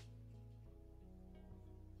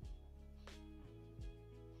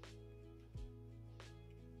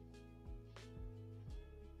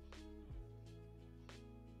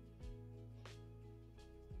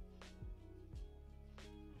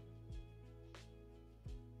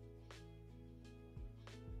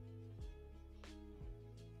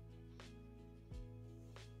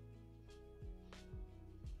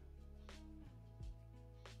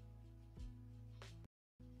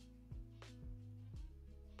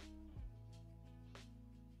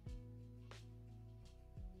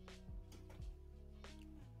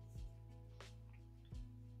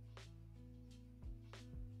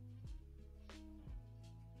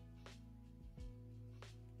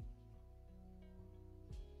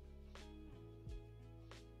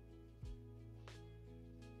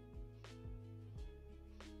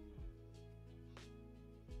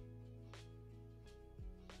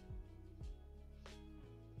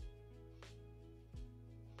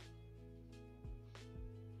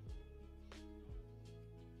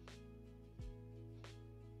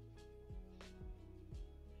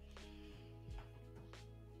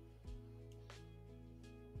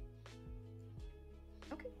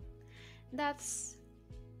 that's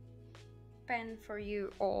pen for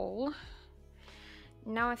you all.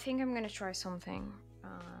 Now I think I'm gonna try something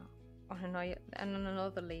on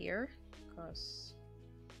another layer, because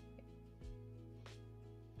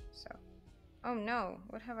so. Oh no,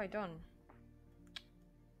 what have I done?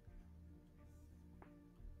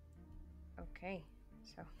 Okay,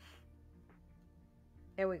 so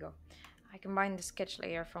there we go. I combined the sketch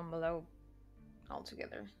layer from below all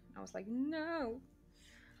together. I was like, no,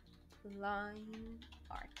 line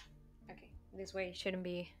art. Okay, this way shouldn't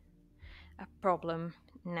be a problem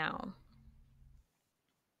now.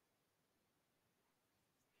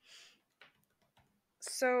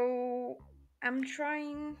 So I'm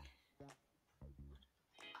trying.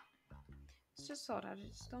 It's just thought, I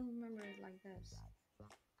just don't remember it like this.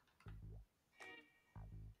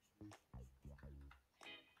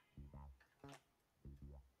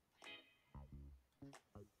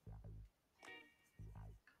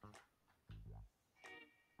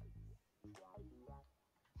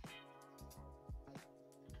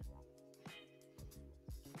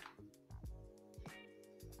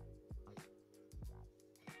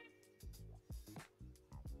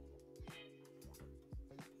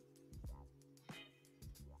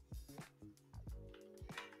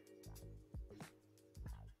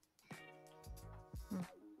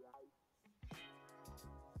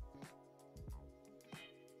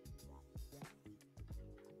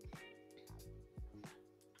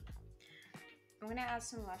 I'm gonna add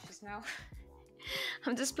some lashes now.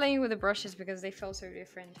 I'm just playing with the brushes because they feel so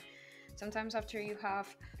different. Sometimes after you have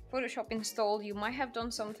Photoshop installed, you might have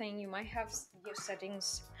done something, you might have your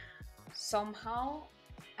settings somehow,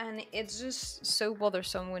 and it's just so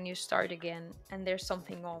bothersome when you start again and there's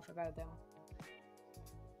something off about them.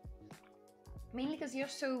 Mainly because you're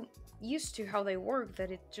so used to how they work that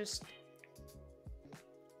it just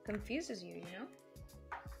confuses you, you know?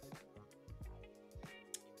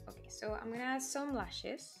 Okay, so I'm gonna add some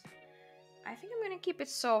lashes. I think I'm gonna keep it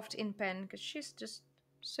soft in pen because she's just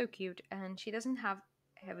so cute and she doesn't have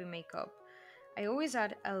heavy makeup. I always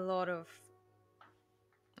add a lot of...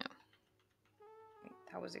 No. Wait,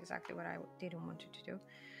 that was exactly what I didn't want it to do.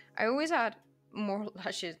 I always add more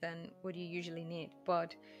lashes than what you usually need,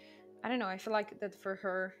 but I don't know, I feel like that for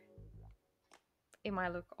her it might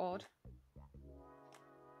look odd.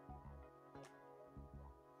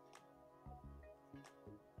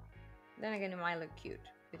 Then again, it might look cute.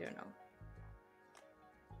 We don't know.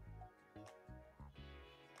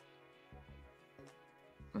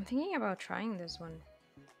 I'm thinking about trying this one.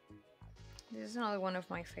 This is another one of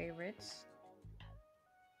my favorites.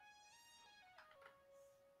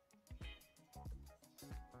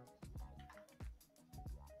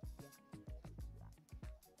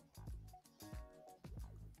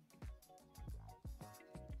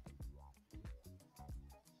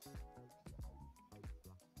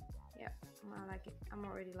 Yeah, I like it. I'm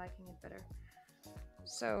already liking it better.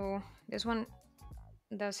 So this one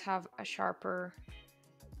does have a sharper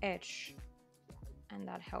edge, and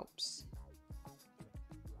that helps.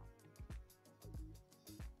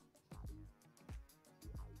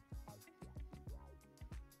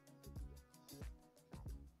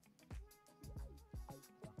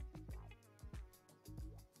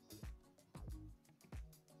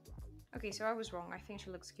 Okay, so I was wrong. I think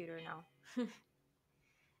she looks cuter now.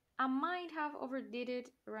 I might have overdid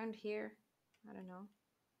it around here. I don't know.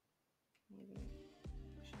 Maybe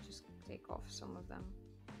I should just take off some of them.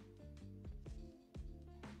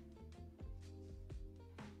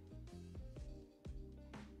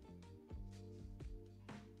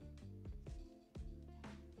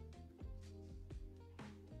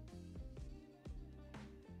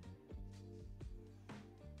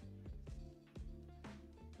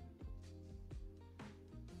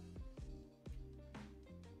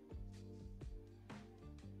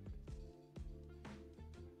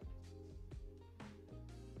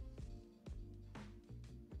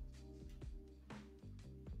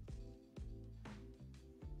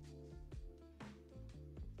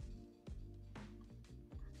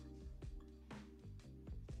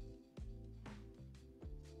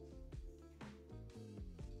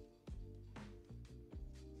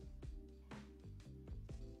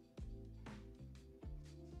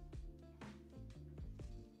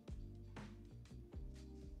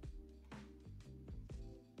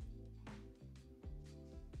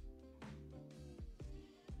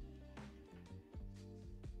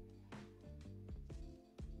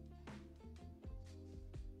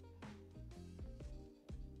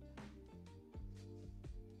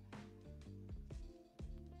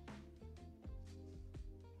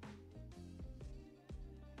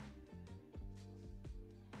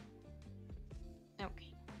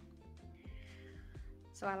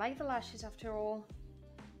 So I like the lashes after all.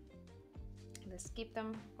 Let's keep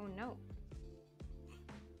them. Oh no.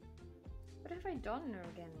 What have I done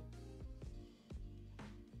again?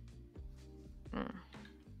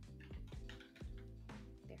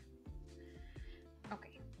 There.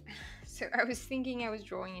 Okay. So I was thinking I was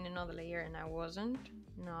drawing in another layer and I wasn't.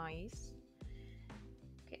 Nice.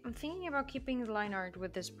 Okay, I'm thinking about keeping the line art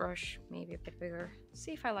with this brush maybe a bit bigger.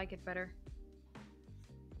 See if I like it better.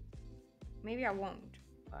 Maybe I won't,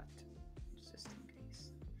 but just in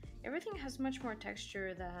case. Everything has much more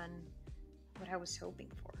texture than what I was hoping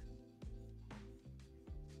for.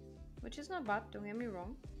 Which is not bad, don't get me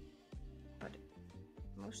wrong. But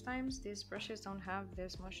most times these brushes don't have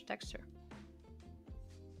this much texture.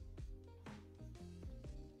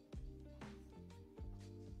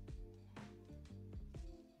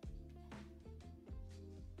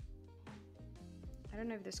 I don't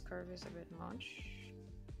know if this curve is a bit much.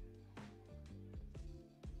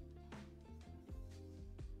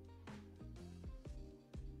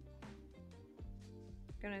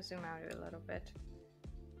 Gonna zoom out a little bit.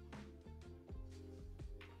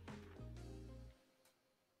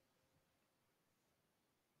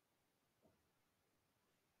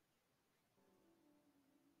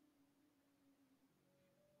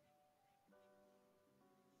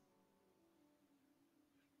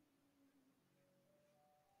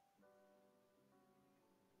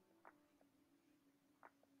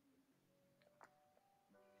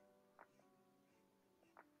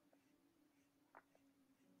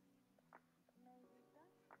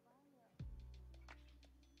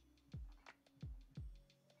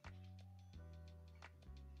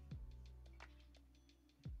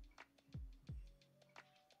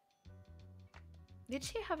 Did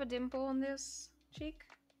she have a dimple on this cheek?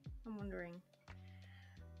 I'm wondering.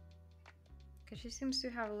 Because she seems to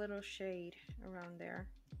have a little shade around there.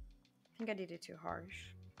 I think I did it too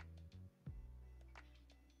harsh.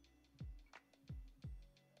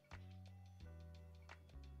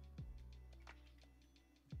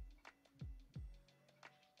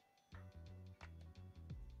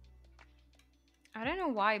 I don't know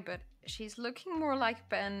why, but she's looking more like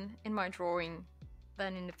Pen in my drawing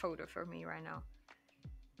than in the photo for me right now.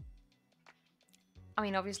 I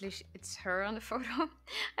mean, obviously it's her on the photo.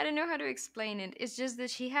 I don't know how to explain it. It's just that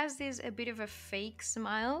she has this a bit of a fake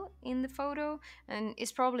smile in the photo, and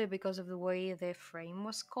it's probably because of the way the frame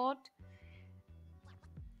was caught.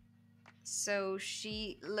 So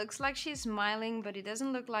she looks like she's smiling, but it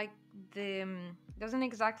doesn't look like the doesn't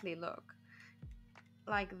exactly look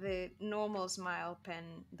like the normal smile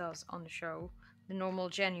Pen does on the show, the normal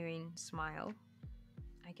genuine smile,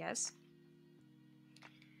 I guess.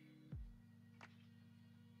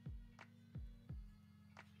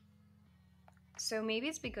 So maybe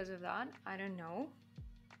it's because of that, I don't know.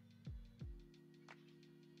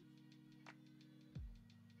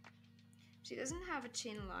 She doesn't have a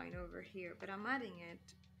chin line over here, but I'm adding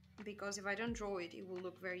it because if I don't draw it, it will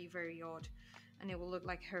look very, very odd and it will look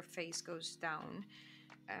like her face goes down.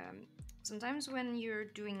 Sometimes when you're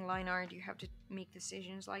doing line art, you have to make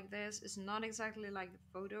decisions like this. It's not exactly like the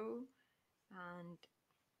photo,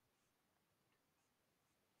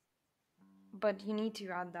 but you need to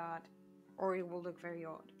add that or it will look very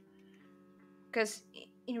odd. Because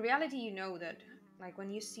in reality, you know that, like when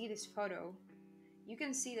you see this photo, you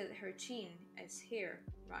can see that her chin is here,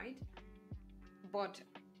 right? But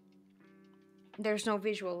there's no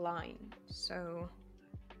visual line. So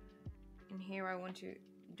in here, I want to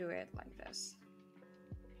do it like this.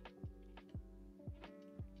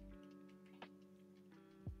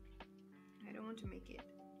 I don't want to make it.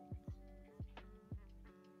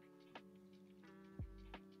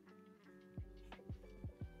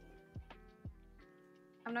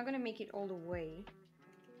 I'm not gonna make it all the way.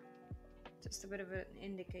 Just a bit of an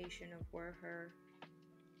indication of where her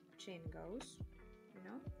chin goes, you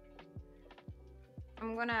know?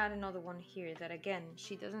 I'm gonna add another one here that again,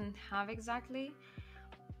 she doesn't have exactly,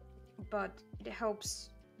 but it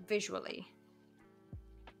helps visually.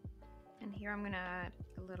 And here I'm gonna add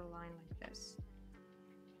a little line like this.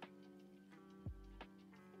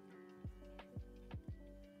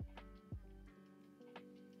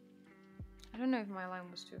 I don't know if my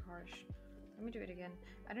line was too harsh. Let me do it again.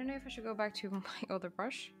 I don't know if I should go back to my other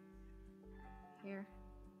brush here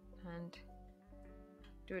and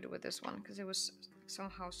do it with this one because it was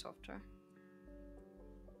somehow softer.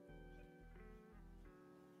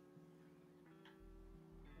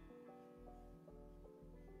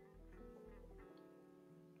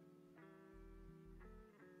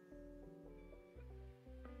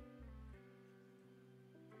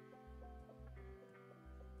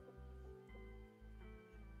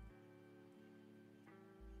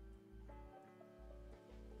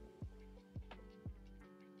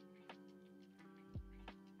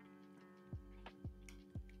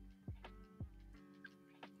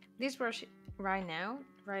 This brush right now,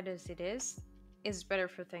 right as it is better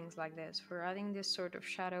for things like this, for adding this sort of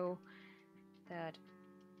shadow that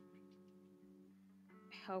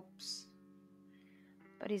helps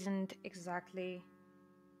but isn't exactly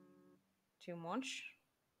too much.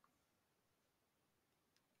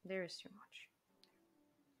 There is too much.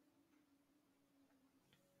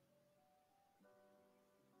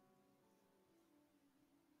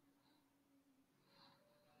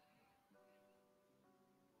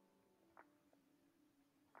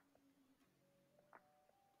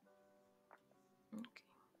 Okay.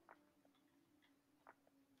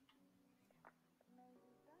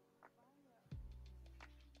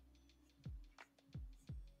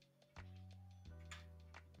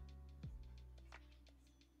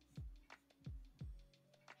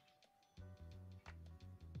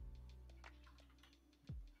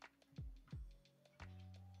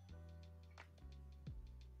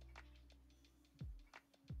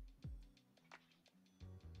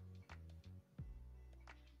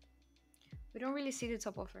 We don't really see the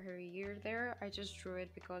top of her ear there. I just drew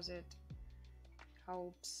it because it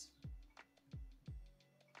helps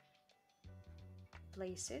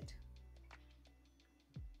place it.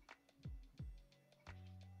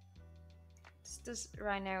 This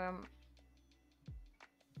right now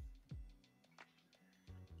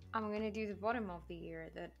I'm gonna do the bottom of the ear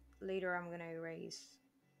that later I'm gonna erase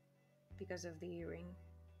because of the earring.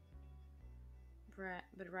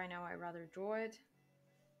 But right now I rather draw it,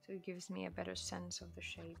 so it gives me a better sense of the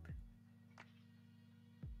shape.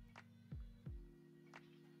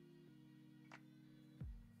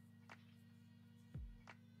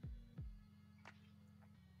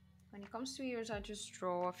 When it comes to ears, I just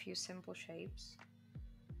draw a few simple shapes.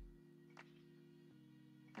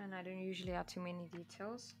 And I don't usually add too many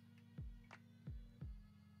details.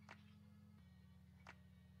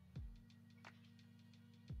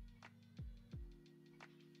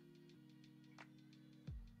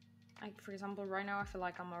 Like, for example, right now I feel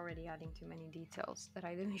like I'm already adding too many details that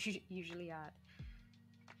I don't usually add.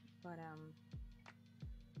 But I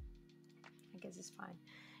guess it's fine.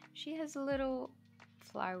 She has a little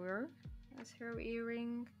flower as her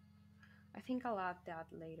earring. I think I'll add that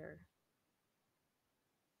later.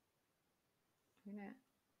 I'm gonna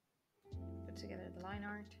put together the line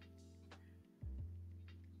art.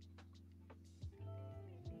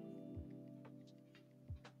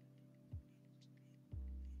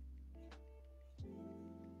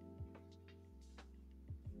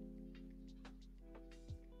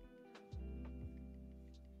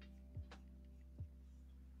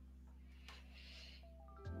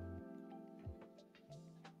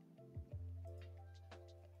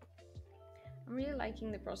 I'm really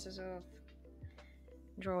liking the process of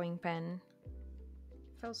drawing pen.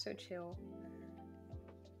 It felt so chill.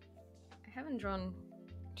 I haven't drawn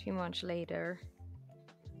too much lately,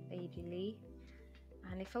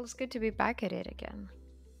 and it feels good to be back at it again.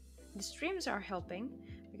 The streams are helping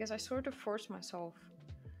because I sort of force myself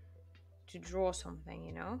to draw something,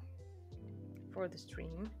 you know, for the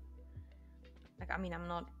stream. Like, I mean, I'm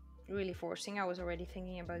not really forcing. I was already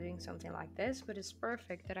thinking about doing something like this, but it's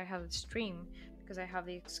perfect that I have the stream because I have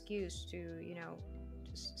the excuse to, you know,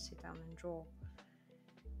 just sit down and draw.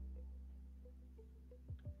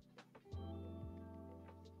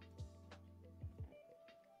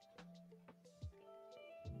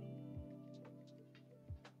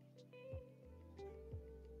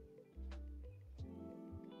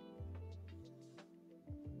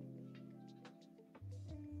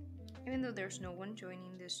 Even though there's no one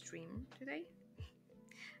joining the stream today.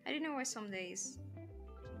 I don't know why some days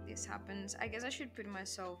this happens. I guess I should put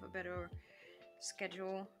myself a better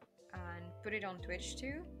schedule and put it on Twitch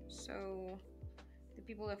too, so the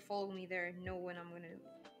people that follow me there know when I'm gonna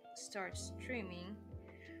start streaming.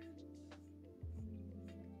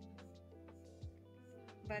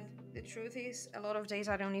 But the truth is, a lot of days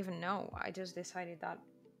I don't even know. I just decided that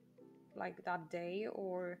like that day,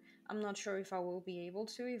 or I'm not sure if I will be able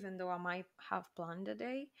to, even though I might have planned a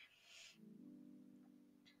day.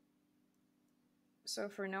 So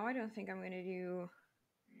for now, I don't think I'm gonna do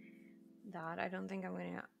that. I don't think I'm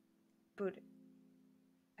gonna put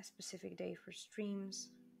a specific day for streams.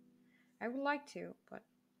 I would like to, but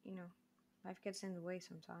you know, life gets in the way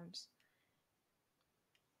sometimes.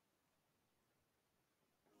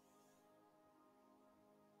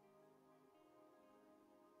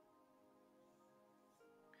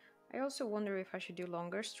 I also wonder if I should do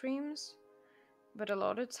longer streams, but a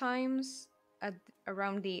lot of times at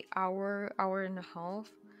around the hour and a half,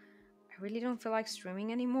 I really don't feel like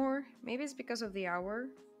streaming anymore. Maybe it's because of the hour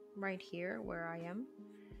right here where I am.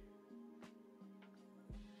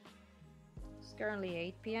 Currently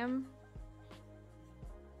 8 p.m.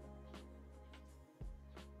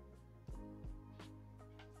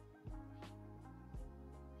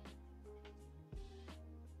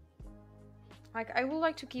 Like, I would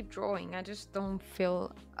like to keep drawing. I just don't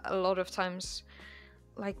feel a lot of times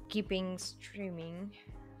like keeping streaming.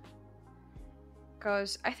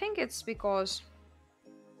 Because I think it's because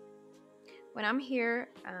when I'm here,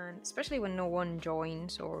 and especially when no one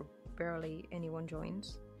joins or barely anyone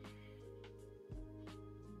joins,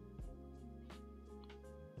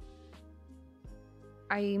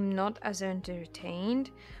 I'm not as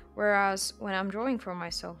entertained. Whereas when I'm drawing for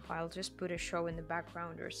myself, I'll just put a show in the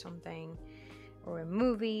background or something, or a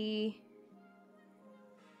movie.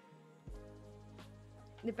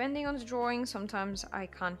 Depending on the drawing, sometimes I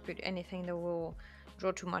can't put anything that will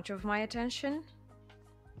draw too much of my attention.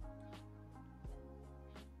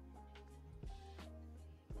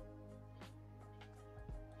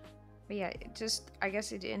 But yeah, I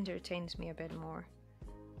guess it entertains me a bit more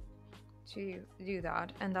to do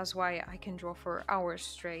that, and that's why I can draw for hours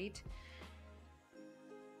straight.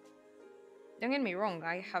 Don't get me wrong,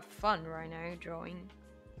 I have fun right now drawing,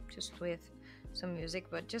 just with some music,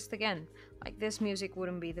 but just again, like this music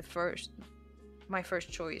wouldn't be my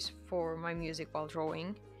first choice for my music while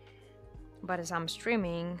drawing. But as I'm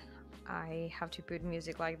streaming, I have to put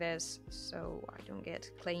music like this so I don't get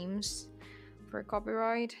claims for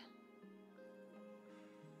copyright.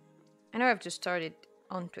 I know I've just started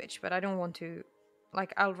on Twitch, but I don't want to,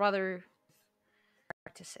 like, I'll rather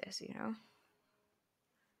practices, you know?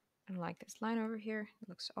 I don't like this line over here, it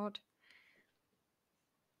looks odd.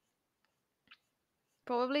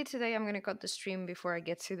 Probably today I'm gonna cut the stream before I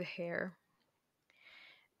get to the hair.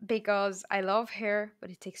 Because I love hair, but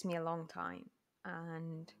it takes me a long time.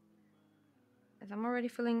 And as I'm already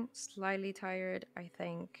feeling slightly tired, I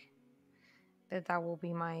think that will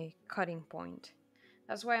be my cutting point.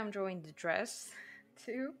 That's why I'm drawing the dress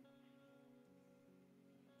too.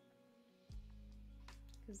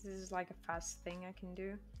 Because this is like a fast thing I can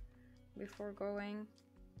do before going.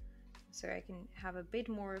 So I can have a bit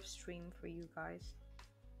more of stream for you guys.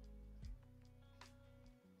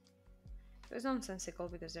 So it's nonsensical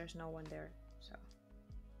because there's no one there, so.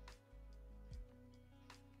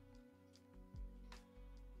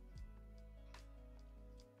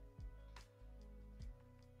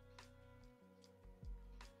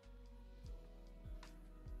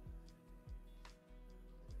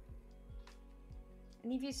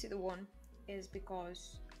 And if you see the one, is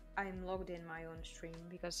because I'm logged in my own stream,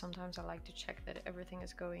 because sometimes I like to check that everything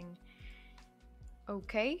is going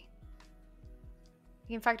okay.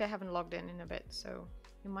 In fact, I haven't logged in a bit, so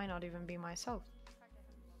it might not even be myself.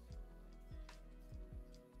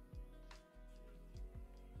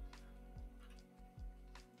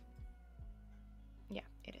 Yeah,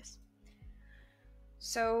 it is.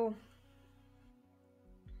 So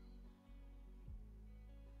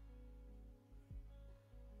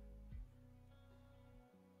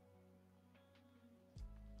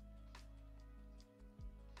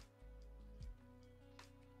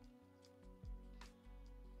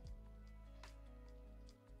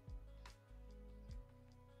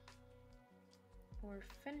we're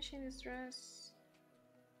finishing this dress.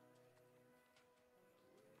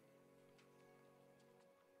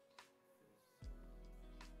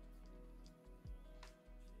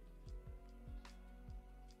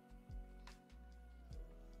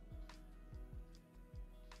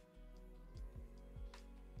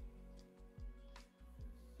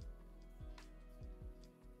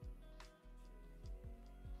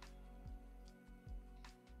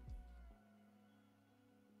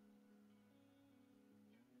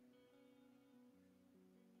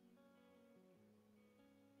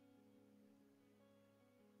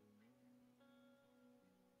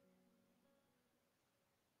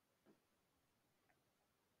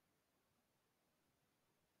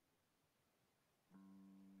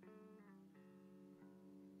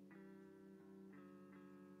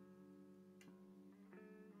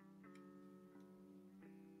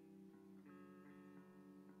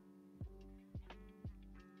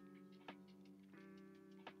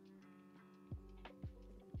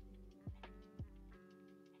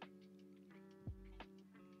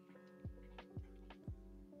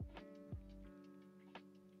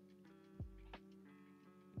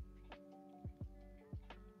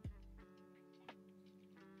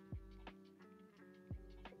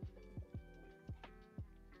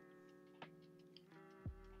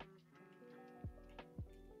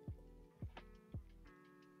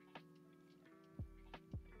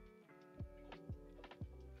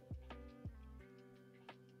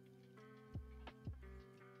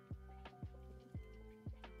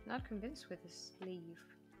 not convinced with this sleeve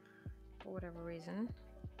for whatever reason.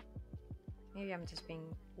 Maybe I'm just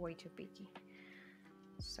being way too picky.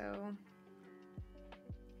 So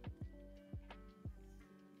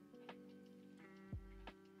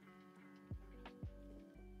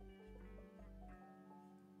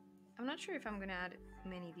I'm not sure if I'm gonna add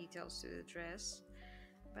many details to the dress,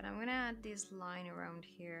 but I'm gonna add this line around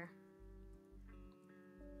here.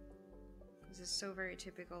 This is so very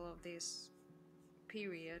typical of this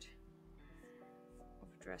period of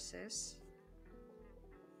dresses.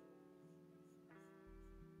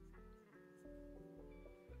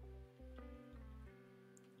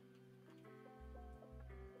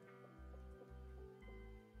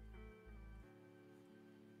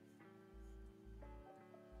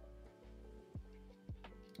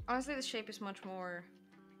 Honestly, the shape is much more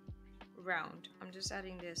round. I'm just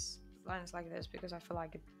adding this lines like this because I feel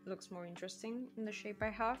like it looks more interesting in the shape I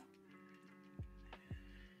have.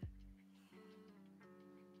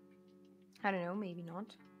 I don't know, maybe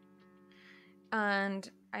not. And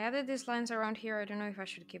I added these lines around here. I don't know if I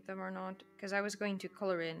should keep them or not because I was going to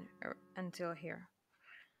color in until here.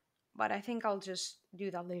 But I think I'll just do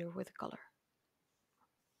that later with the color.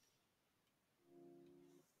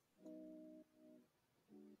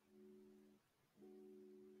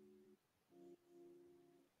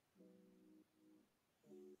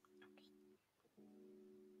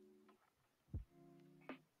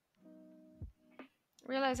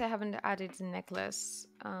 Realize I haven't added the necklace,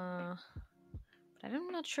 but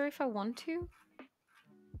I'm not sure if I want to.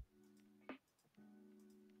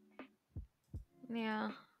 Yeah,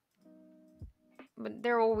 but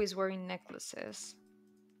they're always wearing necklaces,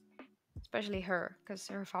 especially her, because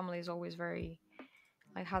her family is always very,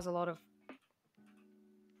 like, has a lot of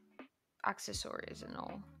accessories and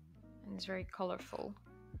all, and it's very colorful.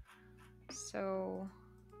 So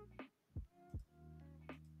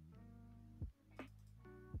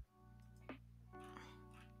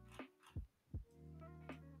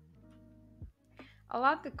I'll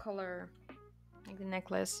add the color, like the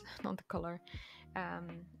necklace, not the color,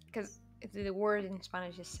 because the word in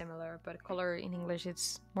Spanish is similar, but color in English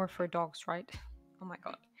it's more for dogs, right? Oh my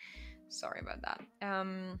god, sorry about that.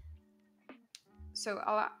 So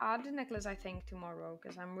I'll add the necklace, I think, tomorrow,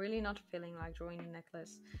 because I'm really not feeling like drawing the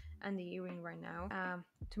necklace and the earring right now.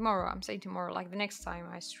 Tomorrow, I'm saying tomorrow, like the next time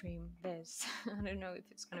I stream this. I don't know if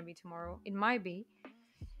it's gonna be tomorrow. It might be.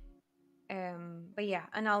 But yeah,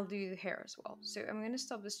 and I'll do the hair as well. So I'm gonna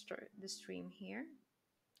stop the stream here.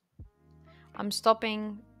 I'm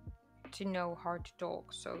stopping to know how to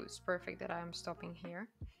talk, so it's perfect that I'm stopping here.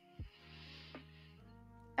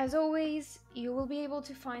 As always, you will be able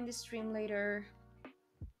to find the stream later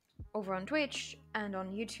over on Twitch and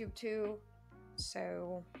on YouTube too.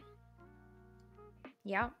 So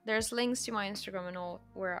yeah, there's links to my Instagram and all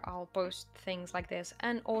where I'll post things like this,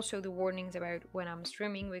 and also the warnings about when I'm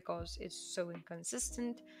streaming because it's so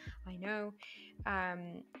inconsistent, I know,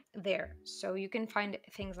 there. So you can find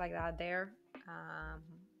things like that there.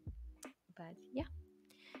 But yeah,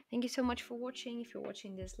 thank you so much for watching. If you're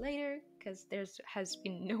watching this later, because has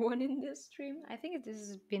been no one in this stream. I think this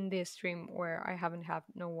has been this stream where I haven't had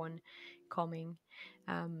no one coming.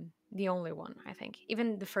 The only one, I think.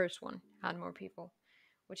 Even the first one had more people,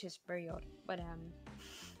 which is very odd. But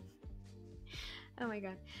oh my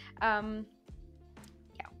god.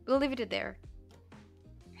 Yeah, we'll leave it there.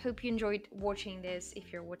 Hope you enjoyed watching this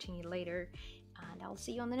if you're watching it later, and I'll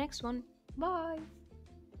see you on the next one. Bye.